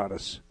moon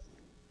goddess?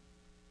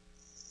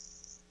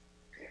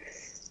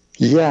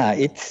 Yeah,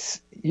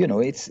 it's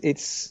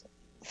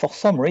for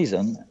some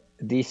reason,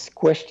 this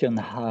question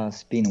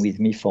has been with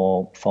me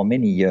for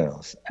many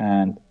years.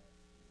 And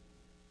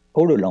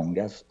all along,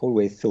 I've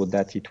always thought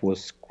that it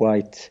was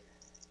quite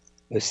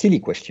a silly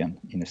question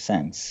in a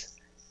sense.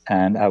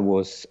 And I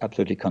was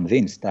absolutely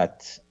convinced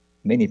that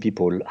many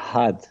people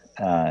had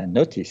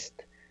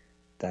noticed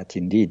that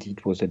indeed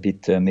it was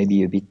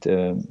maybe a bit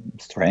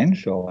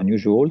strange or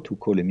unusual to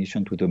call a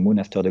mission to the moon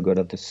after the god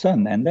of the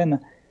sun. And then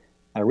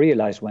I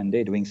realized one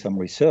day doing some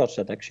research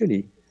that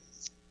actually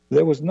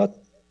there was not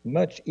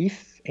much,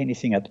 if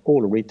anything at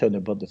all, written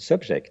about the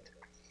subject.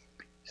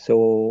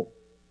 So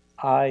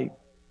I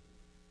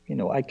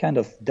kind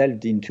of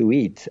delved into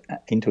it,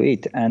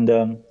 and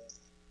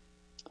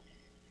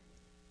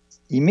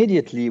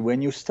immediately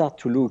when you start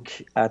to look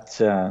at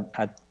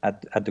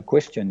the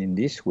question in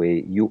this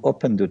way, you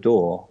open the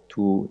door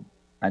to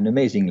an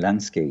amazing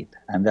landscape,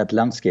 and that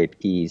landscape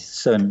is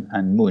sun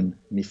and moon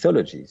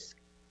mythologies.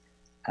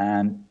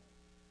 And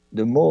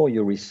the more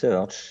you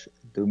research,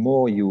 the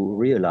more you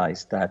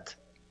realize that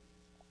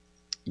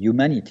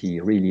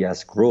humanity really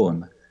has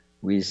grown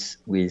with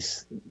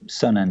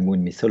sun and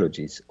moon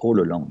mythologies all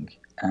along.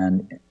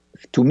 And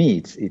to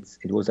me,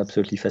 it was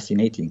absolutely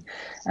fascinating.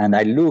 And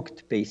I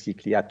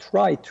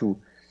tried to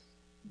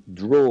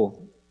draw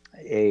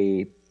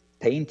a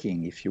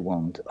painting, if you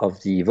want,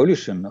 of the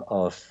evolution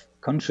of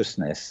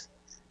consciousness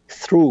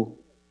through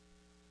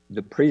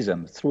the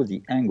prism, through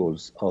the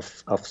angles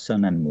of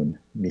sun and moon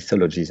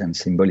mythologies and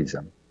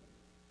symbolism.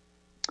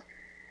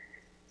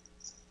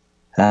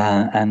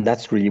 And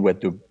that's really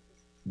what the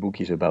book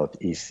is about,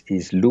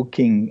 is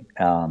looking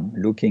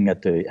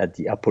at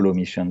the Apollo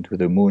mission to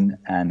the moon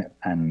and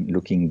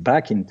looking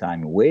back in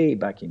time, way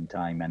back in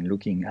time, and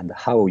looking at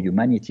how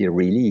humanity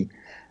really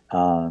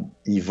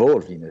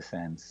evolved in a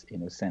sense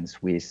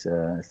with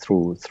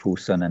through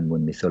sun and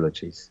moon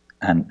mythologies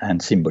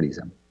and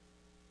symbolism.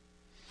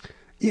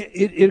 Yeah,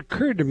 it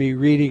occurred to me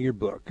reading your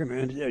book,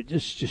 and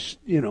just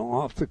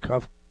off the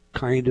cuff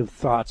kind of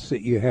thoughts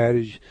that you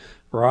had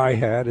I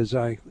had as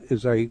I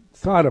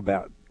thought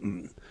about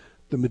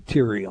the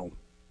material.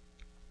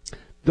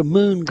 The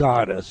moon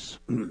goddess.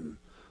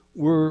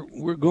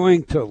 We're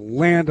going to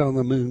land on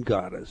the moon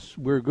goddess.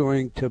 We're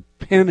going to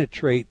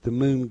penetrate the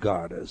moon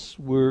goddess.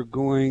 We're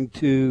going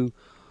to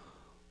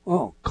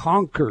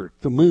conquer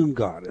the moon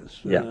goddess.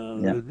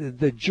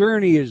 The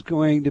journey is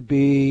going to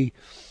be,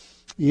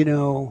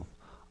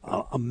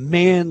 a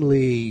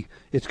manly.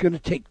 It's going to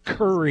take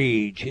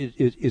courage.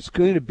 It's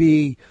going to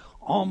be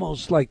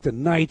almost like the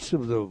Knights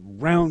of the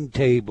Round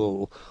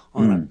Table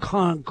on a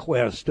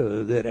conquest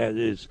that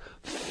is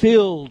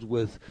filled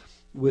with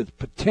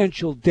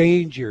potential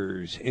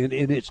dangers, and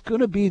it's going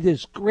to be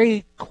this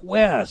great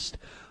quest.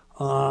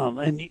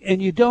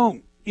 And you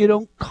don't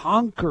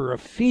conquer a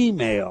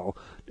female,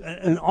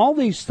 and all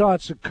these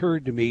thoughts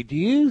occurred to me. Do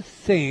you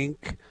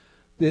think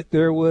that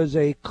there was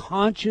a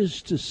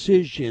conscious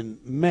decision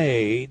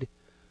made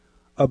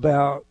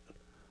about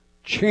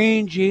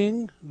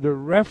changing the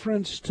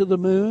reference to the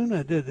moon,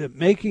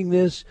 making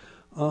this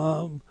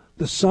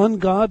the sun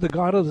god, the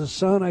god of the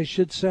sun, I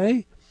should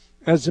say,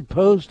 as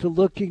opposed to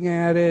looking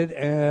at it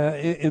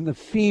in the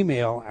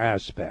female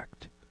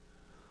aspect?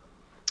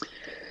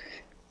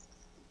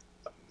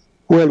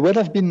 Well, what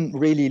I've been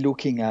really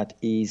looking at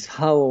is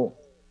how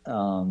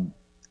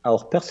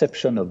our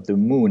perception of the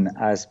moon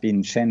has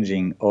been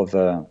changing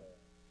over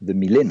the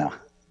millennia,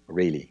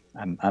 really.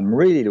 I'm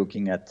really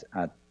looking at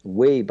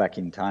way back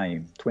in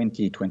time,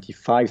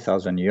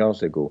 25,000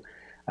 years ago,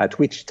 at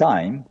which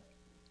time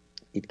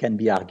it can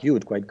be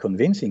argued quite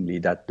convincingly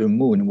that the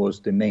moon was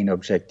the main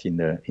object in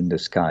the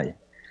sky.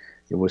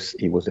 It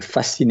was a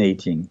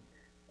fascinating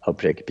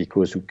object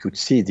because we could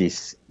see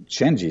these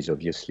changes,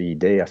 obviously,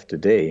 day after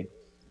day,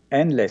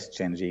 endless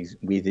changes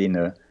within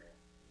a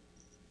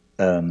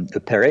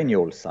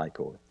perennial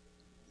cycle.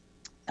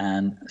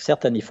 And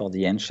certainly for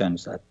the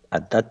ancients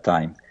at that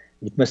time,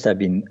 it must have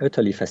been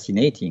utterly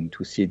fascinating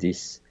to see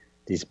this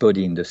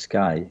body in the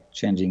sky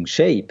changing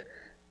shape.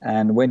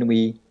 And when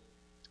we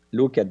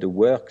look at the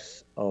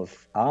works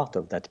of art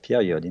of that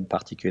period, in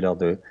particular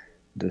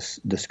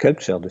the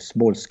sculpture, the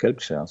small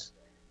sculptures,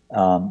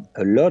 a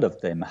lot of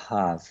them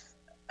are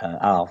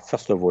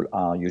first of all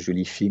are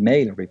usually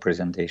female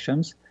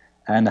representations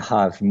and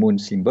have moon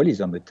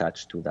symbolism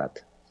attached to that.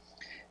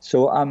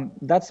 So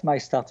that's my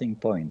starting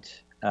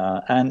point.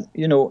 And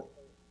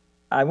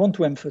I want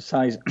to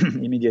emphasize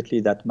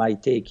immediately that my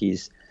take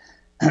is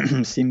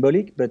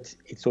symbolic, but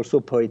it's also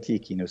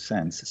poetic in a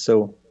sense.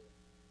 So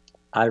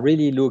I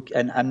really look,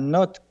 and I'm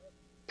not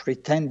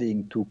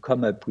pretending to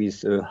come up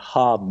with a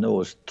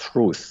hard-nosed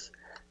truth.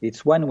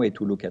 It's one way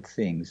to look at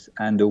things.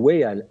 And the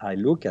way I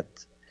look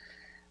at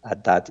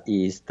that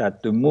is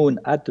that the moon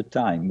at the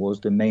time was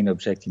the main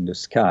object in the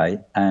sky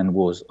and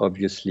was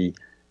obviously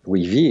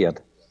revered.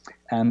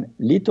 And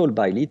little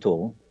by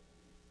little,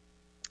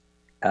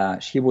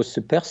 she was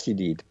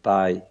superseded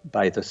by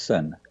the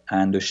sun.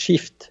 And the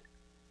shift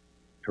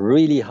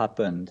really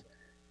happened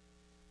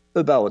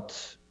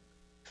about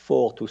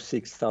 4,000 to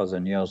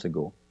 6,000 years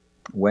ago,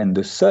 when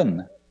the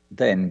sun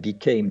then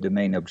became the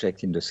main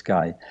object in the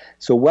sky.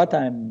 So what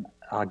I'm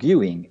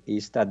arguing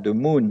is that the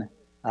moon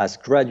has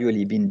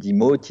gradually been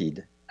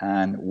demoted,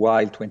 and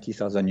while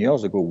 20,000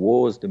 years ago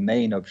was the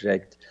main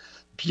object,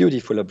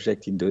 beautiful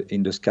object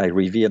in the sky,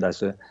 revered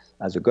as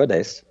a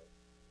goddess,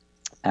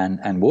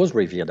 and was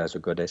revered as a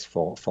goddess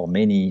for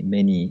many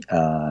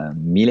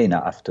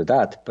millennia after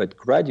that, but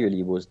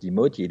gradually was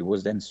demoted,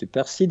 was then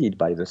superseded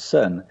by the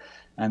sun.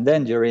 And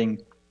then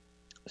during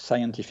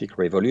scientific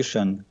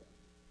revolution,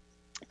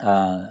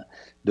 the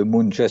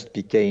moon just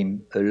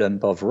became a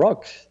lump of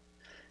rock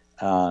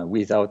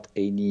without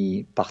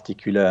any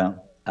particular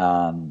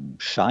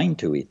shine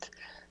to it.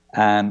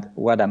 And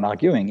what I'm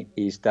arguing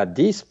is that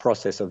this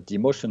process of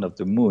demotion of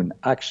the moon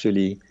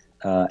actually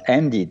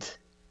ended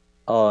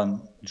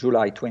on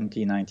July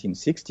 20,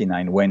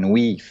 1969, when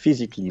we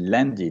physically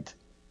landed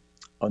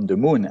on the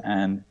moon.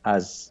 And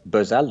as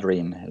Buzz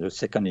Aldrin, the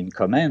second in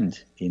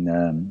command,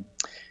 the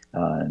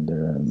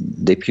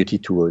deputy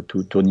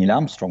to Neil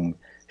Armstrong,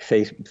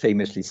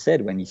 famously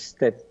said when he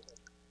stepped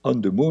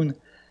on the moon,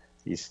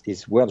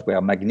 his words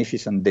were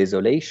magnificent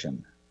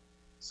desolation.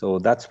 So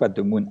that's what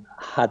the moon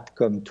had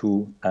come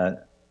to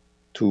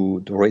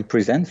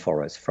represent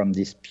for us. From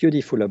this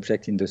beautiful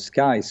object in the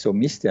sky, so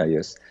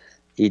mysterious,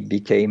 it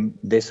became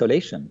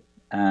desolation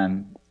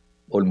and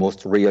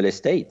almost real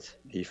estate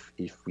if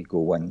we go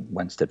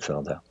one step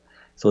further.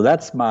 So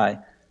that's my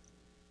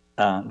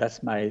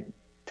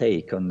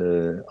take on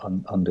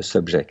the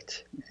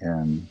subject.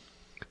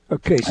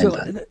 Okay, so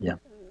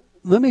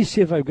let me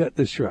see if I've got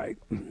this right.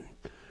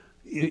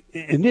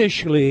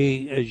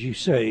 Initially, as you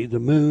say, the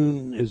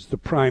moon is the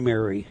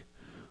primary,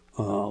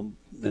 and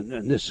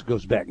this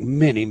goes back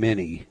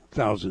many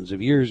thousands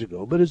of years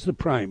ago, but it's the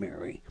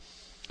primary.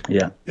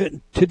 Yeah.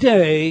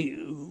 Today,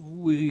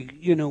 we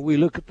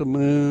look at the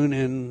moon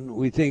and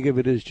we think of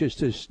it as just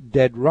this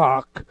dead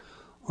rock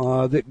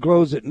that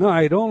glows at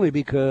night only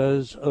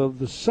because of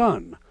the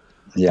sun.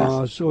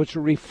 Yeah. So it's a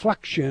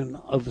reflection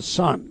of the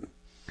sun.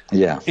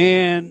 Yeah.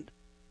 And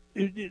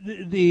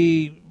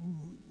the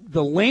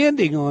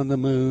landing on the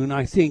moon,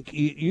 I think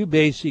you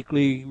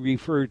basically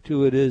referred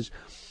to it as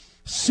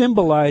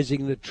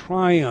symbolizing the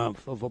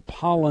triumph of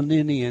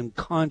Apollonian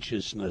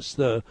consciousness.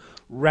 The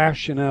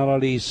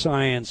rationality,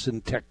 science,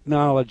 and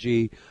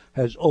technology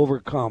has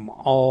overcome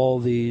all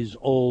these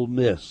old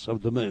myths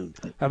of the moon.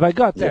 Have I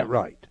got that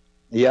right?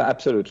 Yeah,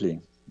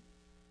 absolutely.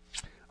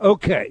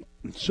 Okay,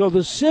 so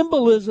the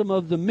symbolism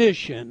of the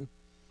mission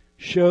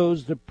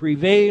shows the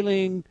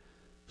prevailing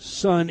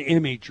sun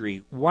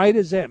imagery. Why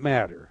does that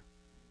matter?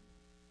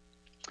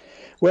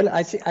 Well,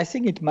 I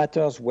think it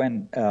matters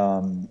when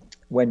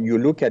you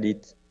look at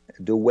it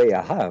the way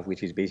I have,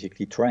 which is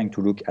basically trying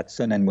to look at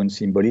sun and moon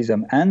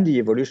symbolism and the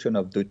evolution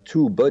of the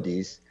two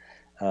bodies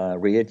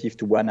relative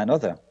to one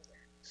another.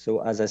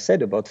 So as I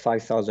said, about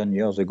 5,000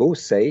 years ago,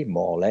 say,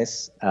 more or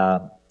less,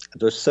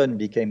 the sun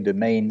became the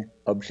main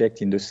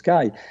object in the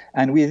sky.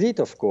 And with it,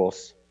 of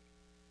course,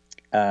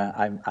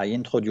 I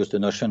introduced the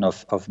notion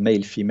of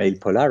male-female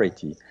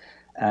polarity.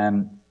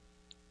 And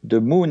the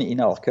moon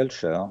in our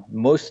culture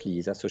mostly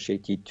is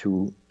associated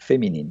to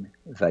feminine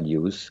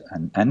values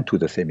and to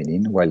the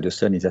feminine, while the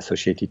sun is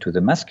associated to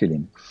the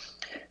masculine.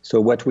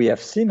 So what we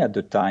have seen at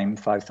the time,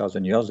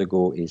 5,000 years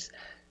ago, is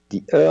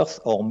the earth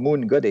or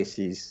moon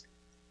goddesses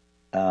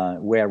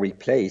were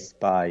replaced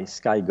by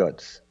sky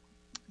gods,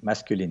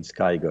 masculine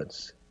sky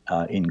gods.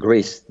 In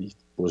Greece, it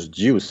was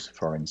Zeus,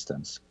 for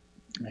instance.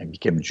 It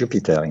became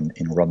Jupiter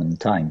in Roman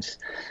times.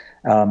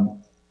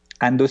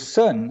 And the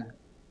sun,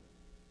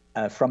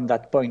 from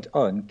that point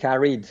on,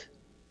 carried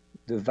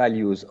the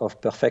values of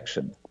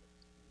perfection,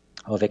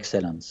 of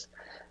excellence.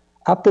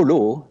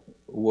 Apollo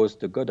was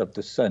the god of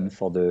the sun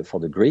for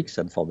the Greeks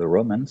and for the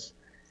Romans,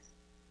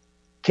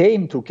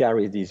 came to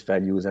carry these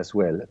values as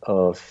well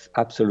of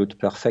absolute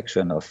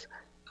perfection,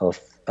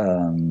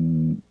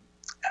 and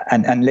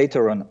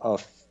later on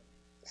of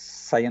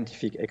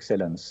scientific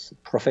excellence,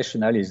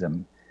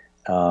 professionalism,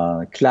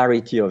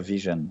 clarity of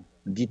vision,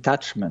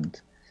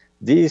 detachment.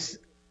 These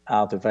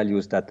are the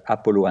values that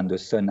Apollo and the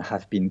sun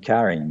have been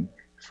carrying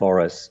for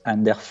us,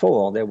 and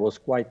therefore it was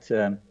quite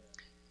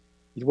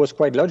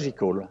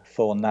logical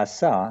for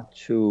NASA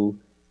to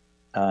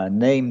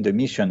name the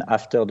mission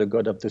after the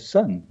god of the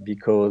sun,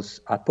 because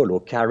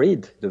Apollo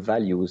carried the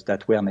values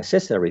that were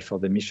necessary for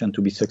the mission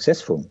to be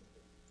successful.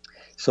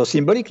 So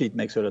symbolically, it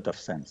makes a lot of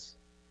sense.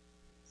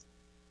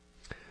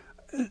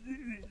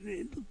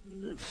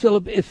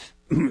 Philip,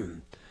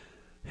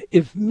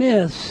 if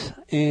myth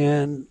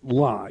and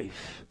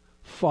life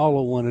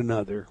follow one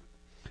another,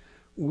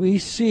 we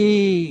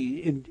see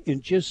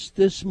in just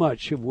this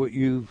much of what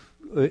you've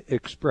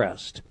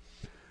expressed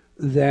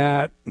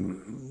that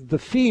the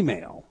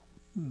female,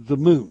 the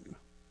moon,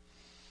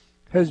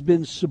 has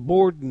been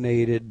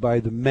subordinated by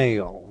the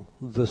male,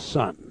 the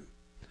sun.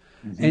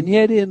 Mm-hmm. And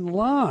yet in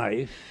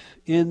life,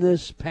 in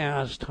this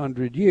past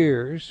 100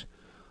 years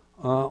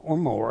or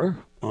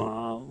more,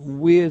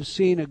 we have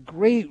seen a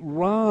great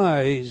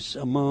rise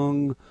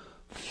among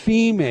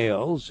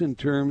females in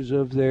terms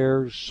of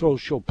their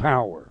social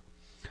power.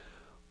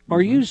 Mm-hmm.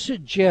 Are you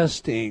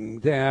suggesting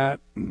that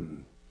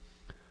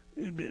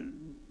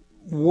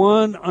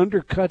one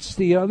undercuts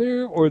the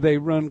other, or they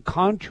run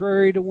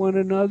contrary to one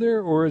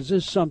another, or is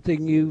this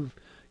something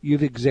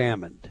you've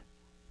examined?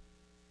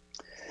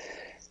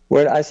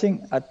 Well, I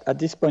think at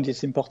this point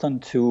it's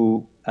important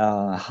to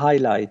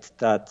highlight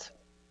that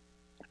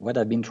what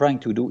I've been trying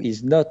to do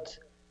is not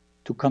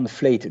to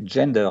conflate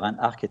gender and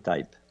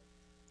archetype.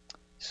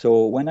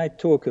 So when I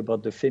talk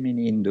about the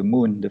feminine, the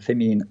moon, the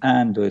feminine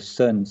and the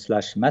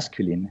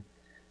sun/masculine,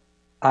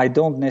 I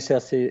don't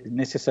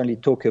necessarily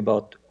talk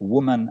about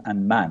woman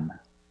and man.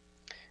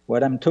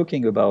 What I'm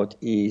talking about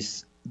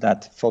is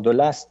that for the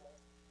last,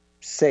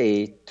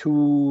 say,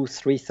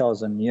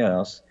 2,000-3,000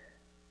 years,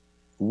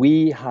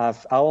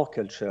 our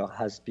culture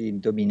has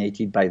been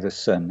dominated by the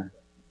sun.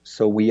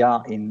 So we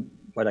are in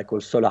what I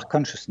call solar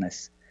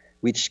consciousness,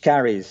 which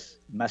carries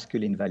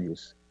masculine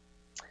values.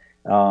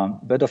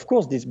 But of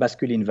course, these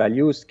masculine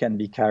values can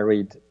be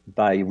carried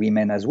by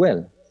women as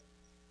well.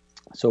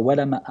 So what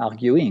I'm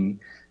arguing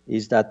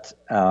is that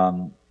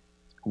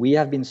we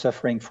have been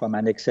suffering from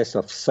an excess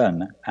of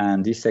sun,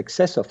 and this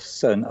excess of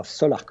sun, of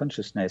solar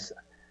consciousness,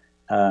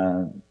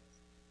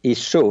 is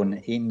shown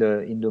in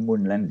the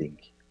moon landing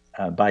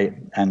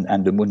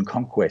and the moon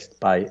conquest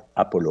by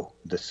Apollo,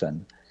 the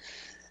sun.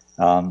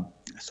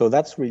 So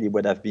that's really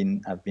what I've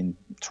been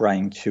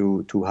trying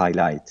to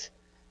highlight.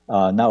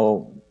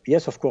 Now,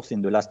 yes, of course,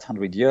 in the last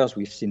 100 years,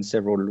 we've seen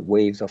several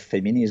waves of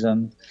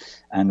feminism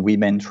and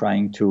women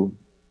trying to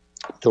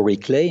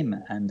reclaim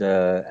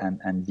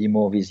and be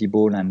more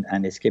visible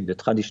and escape the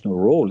traditional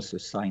roles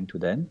assigned to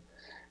them.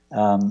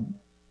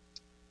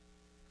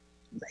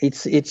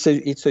 It's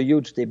a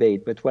huge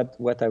debate, but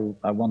what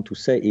I want to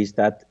say is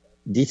that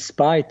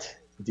despite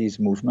these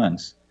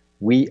movements,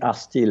 we are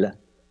still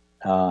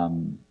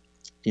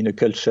in a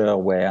culture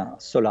where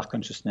solar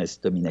consciousness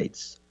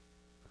dominates.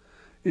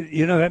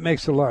 You know, that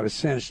makes a lot of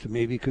sense to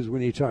me, because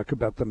when you talk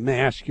about the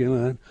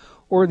masculine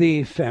or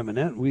the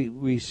feminine,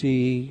 we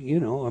see,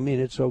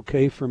 it's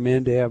okay for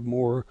men to have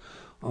more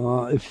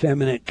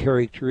effeminate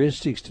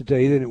characteristics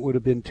today than it would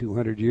have been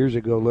 200 years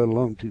ago, let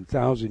alone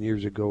 2,000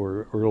 years ago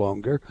or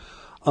longer.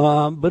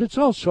 But it's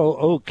also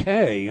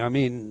okay. I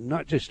mean,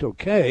 not just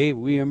okay,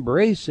 we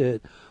embrace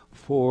it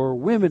for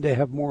women to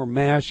have more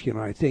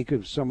masculine. I think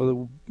of some of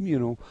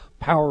the,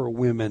 power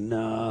women.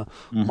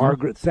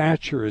 Margaret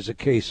Thatcher is a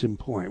case in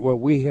point. Well,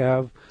 we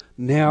have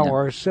now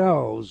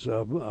ourselves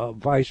a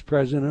vice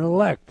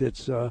president-elect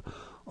that's a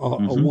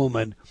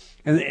woman.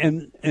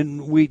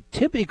 And we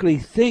typically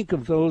think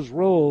of those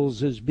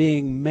roles as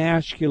being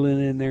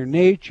masculine in their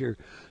nature.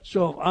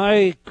 So if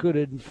I could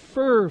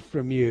infer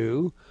from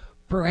you,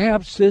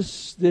 perhaps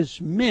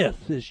this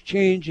myth, this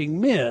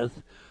changing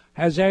myth,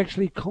 has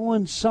actually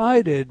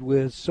coincided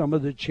with some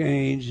of the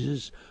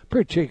changes,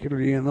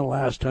 particularly in the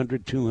last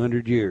 100,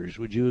 200 years.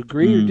 Would you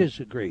agree or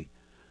disagree?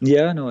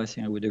 Yeah, no, I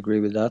think I would agree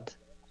with that.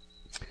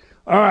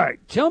 All right.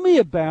 Tell me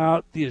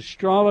about the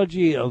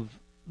astrology of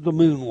the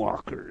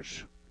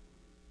moonwalkers.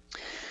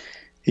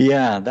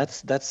 Yeah,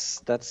 that's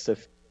a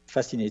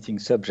fascinating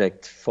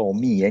subject for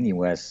me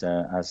anyway,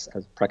 as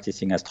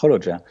practicing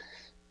astrologer.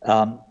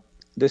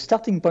 The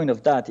starting point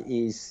of that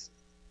is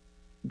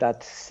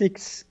that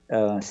six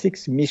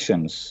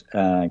missions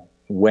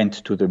went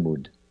to the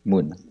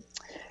moon.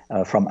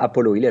 From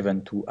Apollo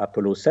 11 to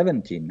Apollo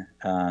 17.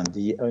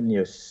 The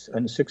only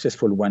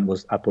unsuccessful one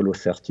was Apollo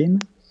 13.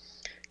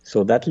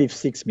 So that leaves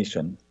 6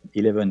 missions,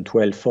 11,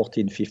 12,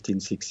 14, 15,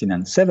 16,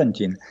 and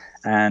 17.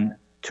 And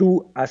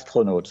 2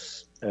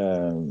 astronauts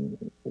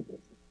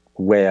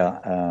were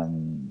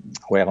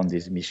on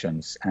these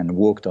missions and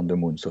walked on the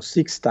moon. So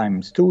 6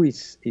 times 2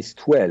 is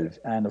 12.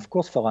 And of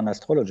course, for an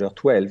astrologer,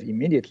 12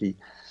 immediately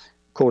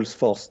calls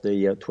forth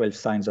the 12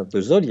 signs of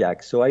the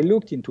zodiac. So I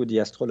looked into the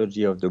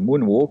astrology of the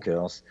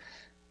moonwalkers,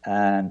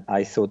 and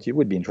I thought it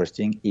would be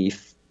interesting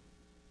if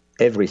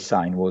every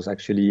sign was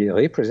actually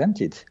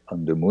represented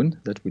on the moon.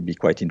 That would be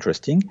quite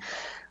interesting.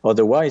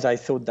 Otherwise, I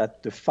thought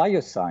that the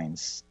fire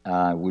signs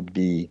would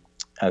be,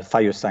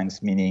 fire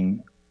signs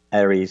meaning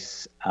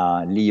Aries,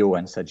 Leo,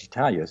 and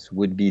Sagittarius,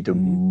 would be the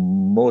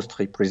most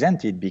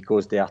represented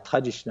because they are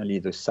traditionally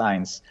the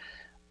signs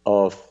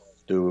of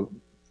the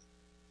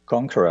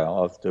conqueror,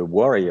 of the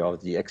warrior,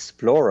 of the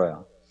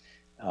explorer.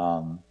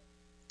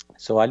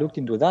 So I looked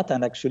into that,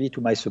 and actually,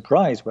 to my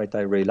surprise, what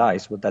I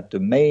realized was that the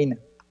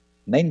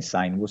main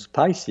sign was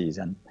Pisces,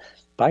 and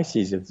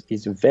Pisces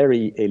is a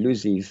very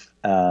elusive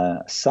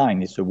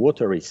sign. It's a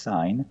watery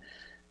sign,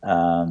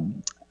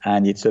 and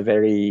it's a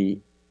very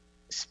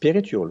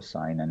spiritual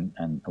sign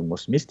and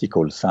almost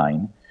mystical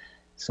sign.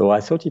 So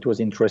I thought it was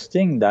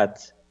interesting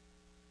that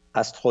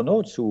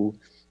astronauts who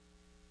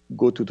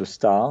go to the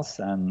stars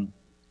and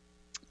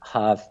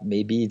have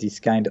maybe this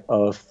kind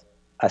of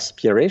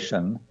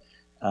aspiration.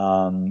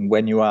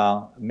 Many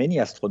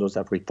astronauts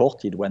have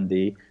reported when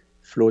they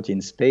float in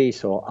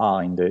space or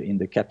are in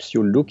the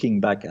capsule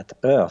looking back at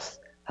Earth,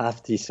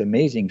 have this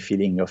amazing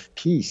feeling of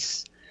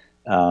peace.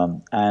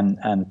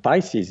 And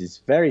Pisces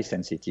is very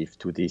sensitive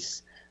to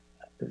this.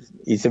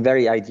 It's a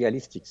very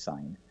idealistic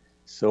sign.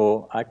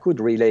 So I could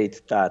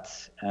relate that,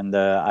 and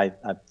I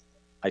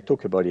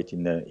talk about it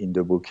in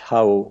the book,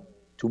 how,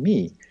 to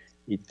me,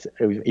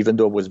 even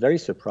though I was very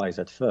surprised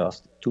at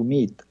first, to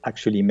me it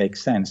actually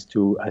makes sense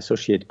to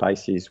associate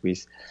Pisces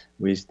with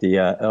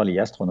the early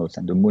astronauts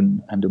and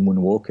the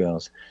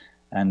moonwalkers,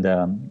 and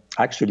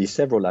actually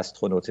several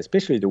astronauts,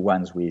 especially the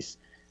ones with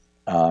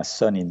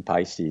Sun in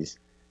Pisces,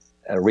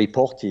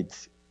 reported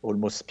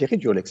almost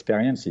spiritual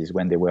experiences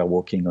when they were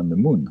walking on the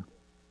moon.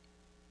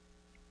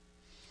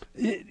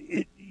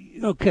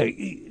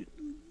 Okay,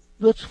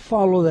 let's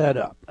follow that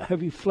up.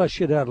 Have you flesh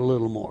it out a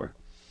little more?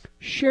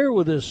 Share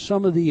with us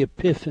some of the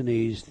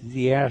epiphanies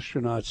the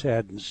astronauts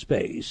had in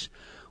space,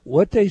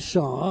 what they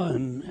saw,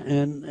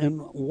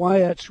 and why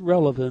that's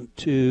relevant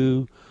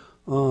to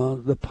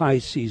the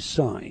Pisces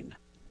sign.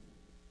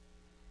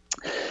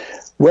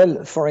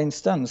 Well, for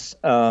instance,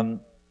 I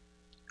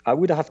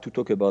would have to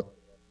talk about,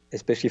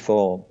 especially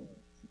for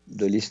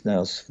the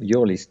listeners,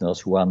 your listeners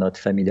who are not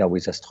familiar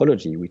with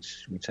astrology,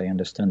 which I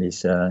understand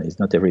is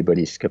not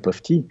everybody's cup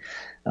of tea.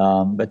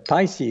 But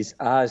Pisces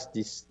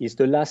is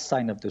the last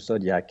sign of the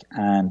zodiac,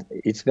 and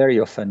it's very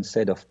often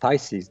said of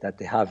Pisces that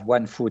they have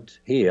 1 foot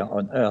here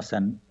on Earth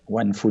and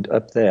 1 foot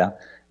up there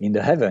in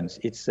the heavens.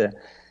 It's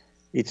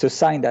a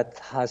sign that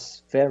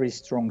has very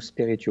strong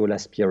spiritual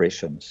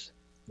aspirations,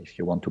 if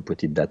you want to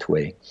put it that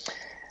way.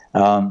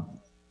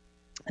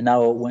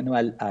 Now, when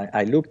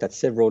I looked at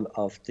several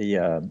of the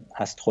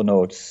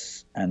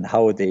astronauts and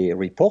how they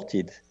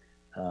reported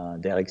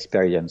their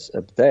experience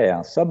up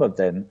there, some of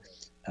them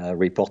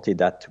reported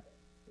that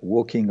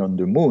walking on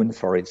the moon,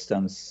 for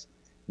instance,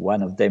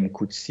 one of them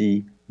could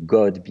see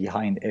God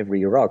behind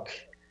every rock.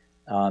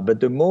 But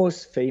the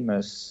most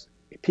famous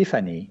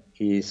epiphany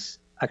is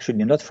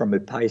actually not from a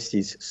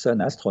Pisces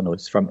Sun astronaut,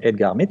 it's from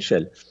Edgar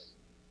Mitchell,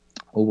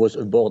 who was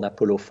aboard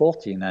Apollo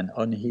 14, and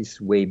on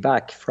his way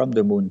back from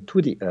the moon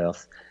to the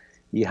Earth,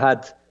 he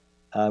had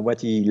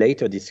what he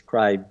later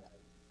described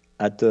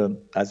as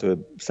a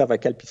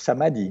Savakalpi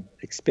Samadhi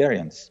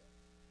experience,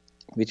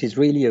 which is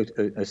really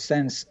a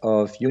sense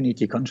of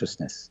unity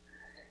consciousness.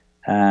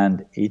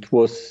 And it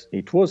was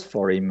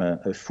for him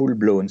a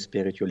full-blown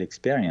spiritual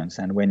experience.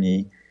 And when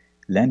he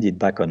landed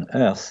back on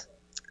Earth,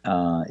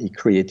 he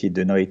created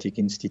the Noetic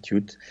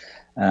Institute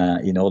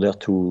in order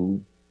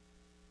to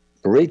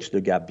bridge the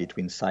gap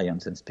between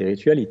science and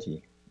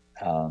spirituality.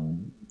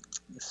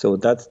 So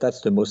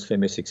that's the most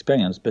famous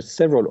experience. But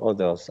several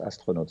others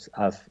astronauts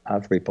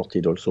have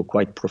reported also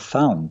quite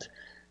profound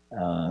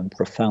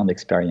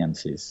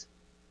experiences.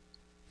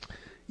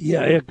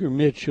 Yeah, Edgar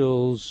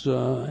Mitchell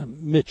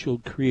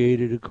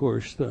created, of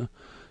course, the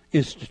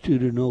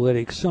Institute of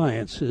Noetic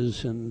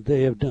Sciences, and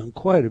they have done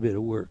quite a bit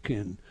of work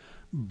in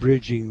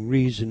bridging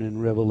reason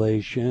and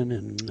revelation,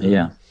 and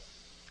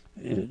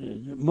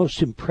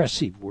most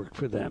impressive work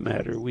for that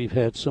matter. We've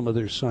had some of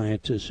their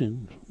scientists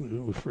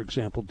for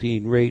example,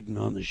 Dean Radin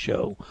on the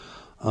show,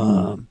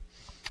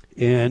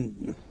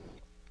 and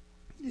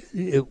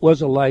it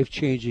was a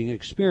life-changing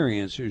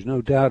experience. There's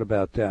no doubt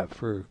about that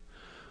for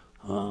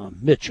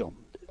Mitchell.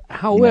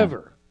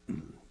 However,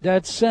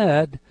 that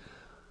said,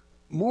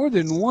 more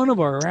than one of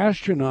our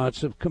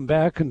astronauts have come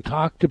back and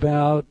talked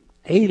about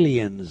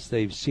aliens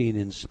they've seen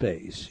in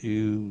space.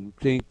 You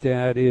think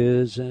that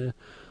is an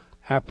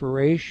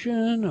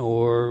apparition,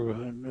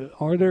 or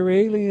are there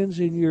aliens,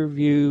 in your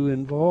view,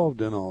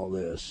 involved in all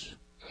this?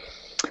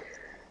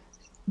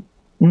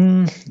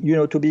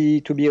 To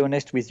be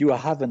honest with you, I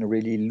haven't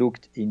really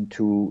looked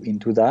into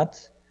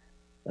that.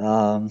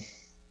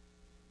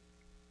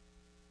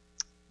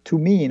 To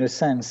me, in a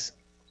sense,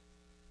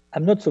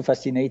 I'm not so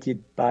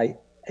fascinated by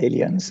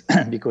aliens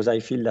because I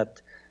feel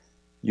that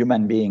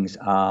human beings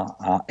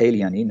are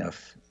alien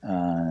enough,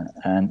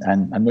 and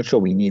I'm not sure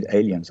we need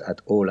aliens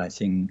at all. I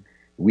think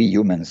we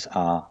humans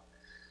are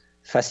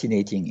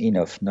fascinating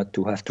enough not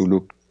to have to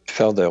look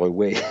further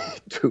away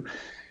to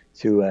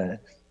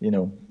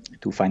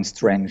find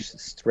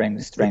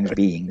strange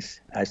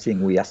beings. I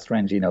think we are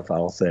strange enough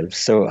ourselves.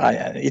 So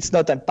it's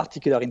not a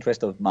particular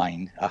interest of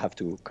mine, I have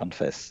to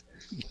confess.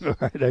 All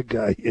right, I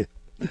got you.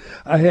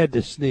 I had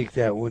to sneak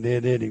that one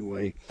in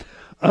anyway.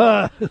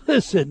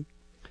 Listen,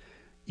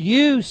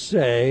 you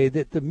say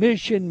that the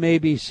mission may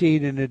be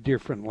seen in a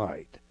different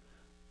light.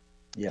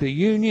 Yeah. The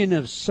union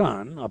of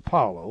sun,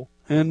 Apollo,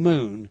 and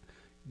moon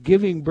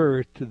giving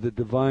birth to the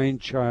divine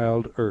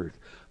child Earth.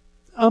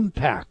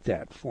 Unpack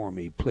that for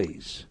me,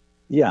 please.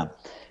 Yeah.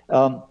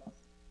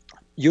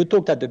 You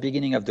talked at the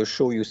beginning of the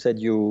show, you said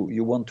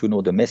you want to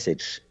know the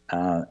message.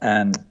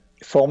 And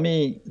for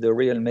me, the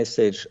real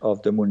message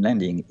of the moon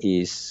landing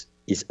is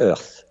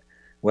Earth.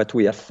 What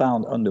we have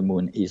found on the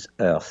moon is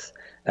Earth.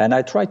 And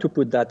I try to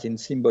put that in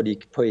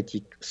symbolic,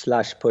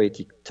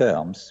 poetic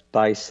terms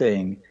by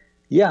saying,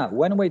 yeah,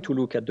 one way to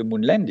look at the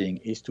moon landing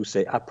is to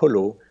say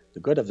Apollo, the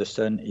god of the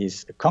sun,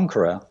 is a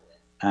conqueror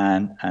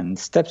and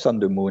steps on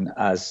the moon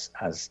as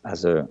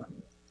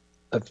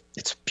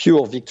it's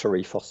pure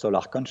victory for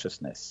solar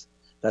consciousness.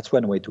 That's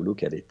one way to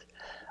look at it.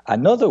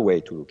 Another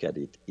way to look at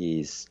it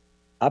is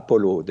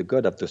Apollo, the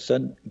god of the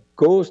sun,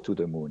 goes to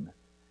the moon.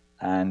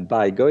 And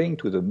by going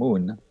to the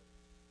moon,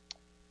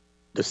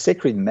 the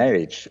sacred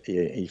marriage,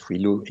 if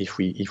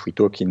we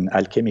talk in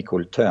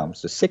alchemical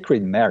terms, the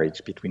sacred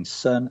marriage between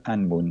sun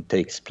and moon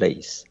takes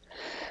place.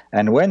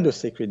 And when the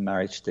sacred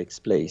marriage takes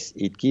place,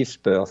 it gives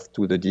birth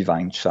to the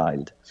divine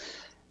child.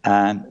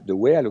 And the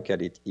way I look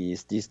at it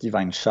is this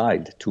divine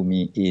child to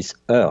me is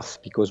Earth,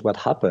 because what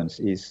happens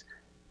is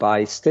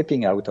by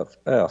stepping out of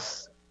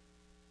Earth,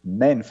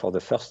 men for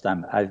the first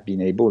time have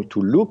been able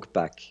to look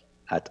back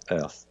at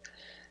Earth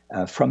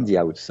from the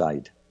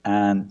outside.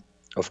 And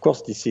of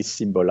course, this is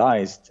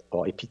symbolized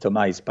or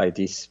epitomized by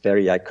this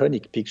very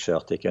iconic picture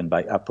taken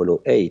by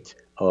Apollo 8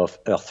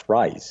 of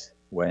Earthrise,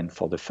 when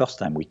for the first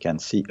time we can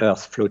see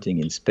Earth floating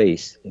in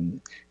space in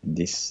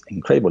this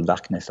incredible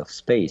darkness of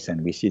space,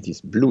 and we see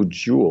this blue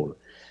jewel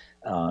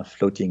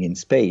floating in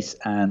space.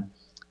 And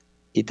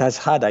it has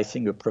had, I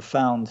think, a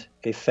profound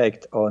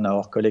effect on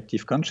our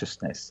collective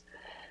consciousness.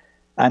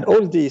 And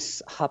all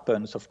this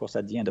happens, of course,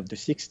 at the end of the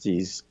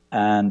 60s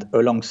and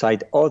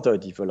alongside other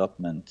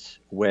development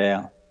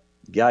where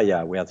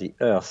Gaia, where the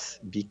Earth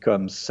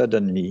becomes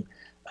suddenly,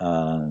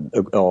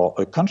 or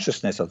a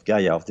consciousness of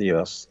Gaia, of the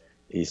Earth,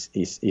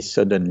 is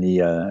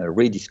suddenly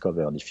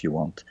rediscovered, if you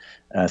want,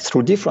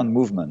 through different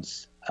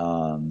movements,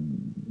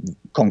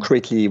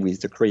 concretely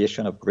with the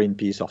creation of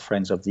Greenpeace or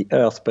Friends of the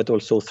Earth, but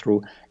also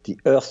through the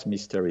Earth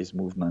Mysteries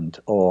movement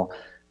or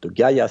the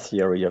Gaia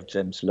theory of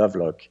James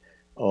Lovelock,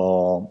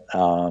 or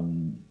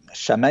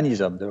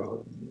shamanism,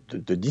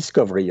 the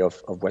discovery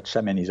of what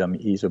shamanism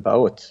is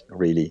about,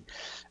 really.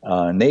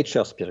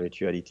 Nature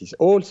spiritualities,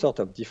 all sorts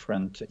of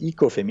different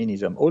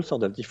ecofeminism, all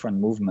sorts of different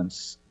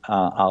movements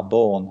were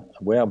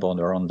born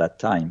around that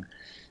time.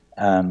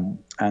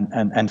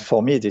 And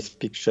for me, this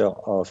picture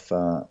of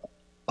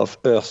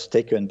Earth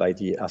taken by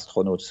the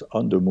astronauts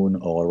on the moon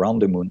or around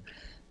the moon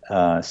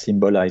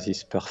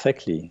symbolizes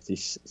perfectly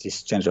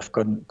this change of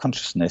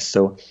consciousness.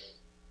 So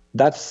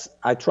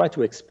I try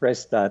to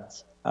express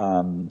that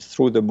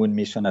through the moon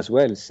mission as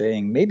well,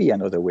 saying maybe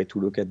another way to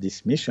look at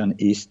this mission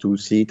is to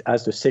see it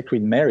as the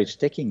sacred marriage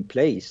taking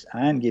place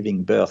and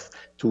giving birth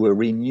to a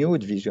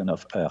renewed vision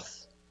of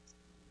Earth.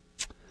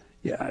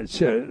 Yeah, it's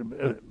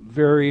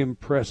very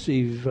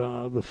impressive.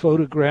 The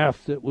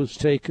photograph that was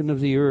taken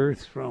of the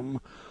Earth from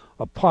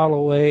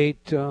Apollo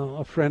 8,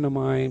 a friend of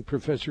mine,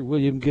 Professor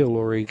William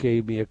Gillory,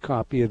 gave me a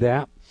copy of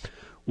that.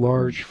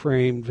 Large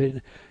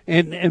framed,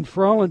 and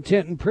for all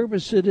intent and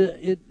purpose,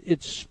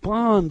 it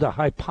spawned a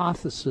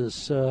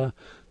hypothesis that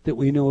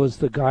we know as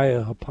the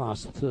Gaia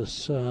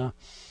hypothesis,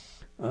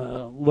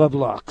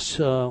 Lovelock's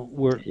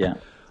work. Yeah.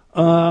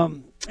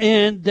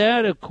 And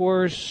that, of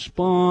course,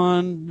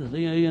 spawned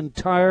the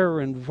entire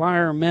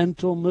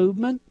environmental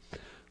movement,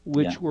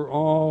 which we're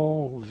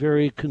all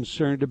very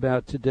concerned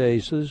about today.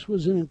 So this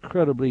was an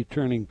incredibly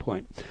turning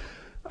point.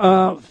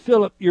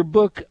 Philip, your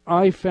book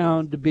I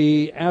found to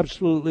be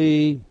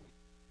absolutely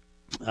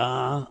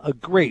a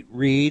great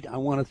read. I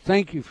want to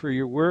thank you for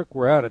your work.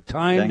 We're out of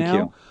time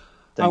now.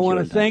 I want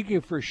to thank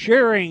you for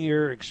sharing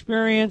your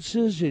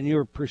experiences and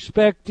your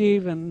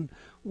perspective, and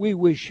we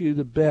wish you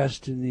the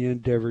best in the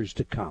endeavors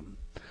to come.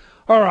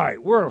 All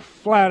right, we're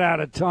flat out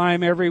of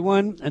time,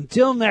 everyone.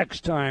 Until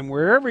next time,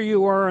 wherever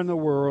you are in the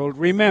world,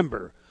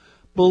 remember,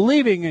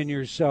 believing in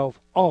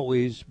yourself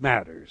always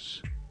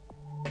matters.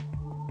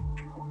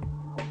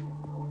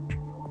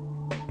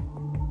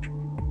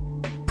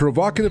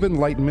 Provocative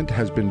Enlightenment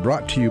has been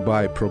brought to you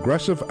by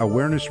Progressive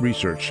Awareness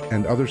Research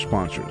and other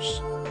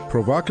sponsors.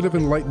 Provocative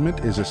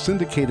Enlightenment is a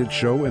syndicated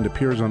show and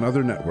appears on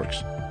other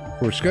networks.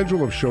 For a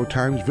schedule of show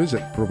times,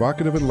 visit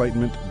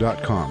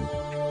provocativeenlightenment.com.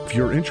 If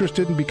you're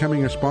interested in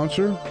becoming a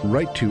sponsor,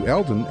 write to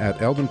Eldon at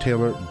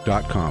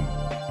eldontaylor.com.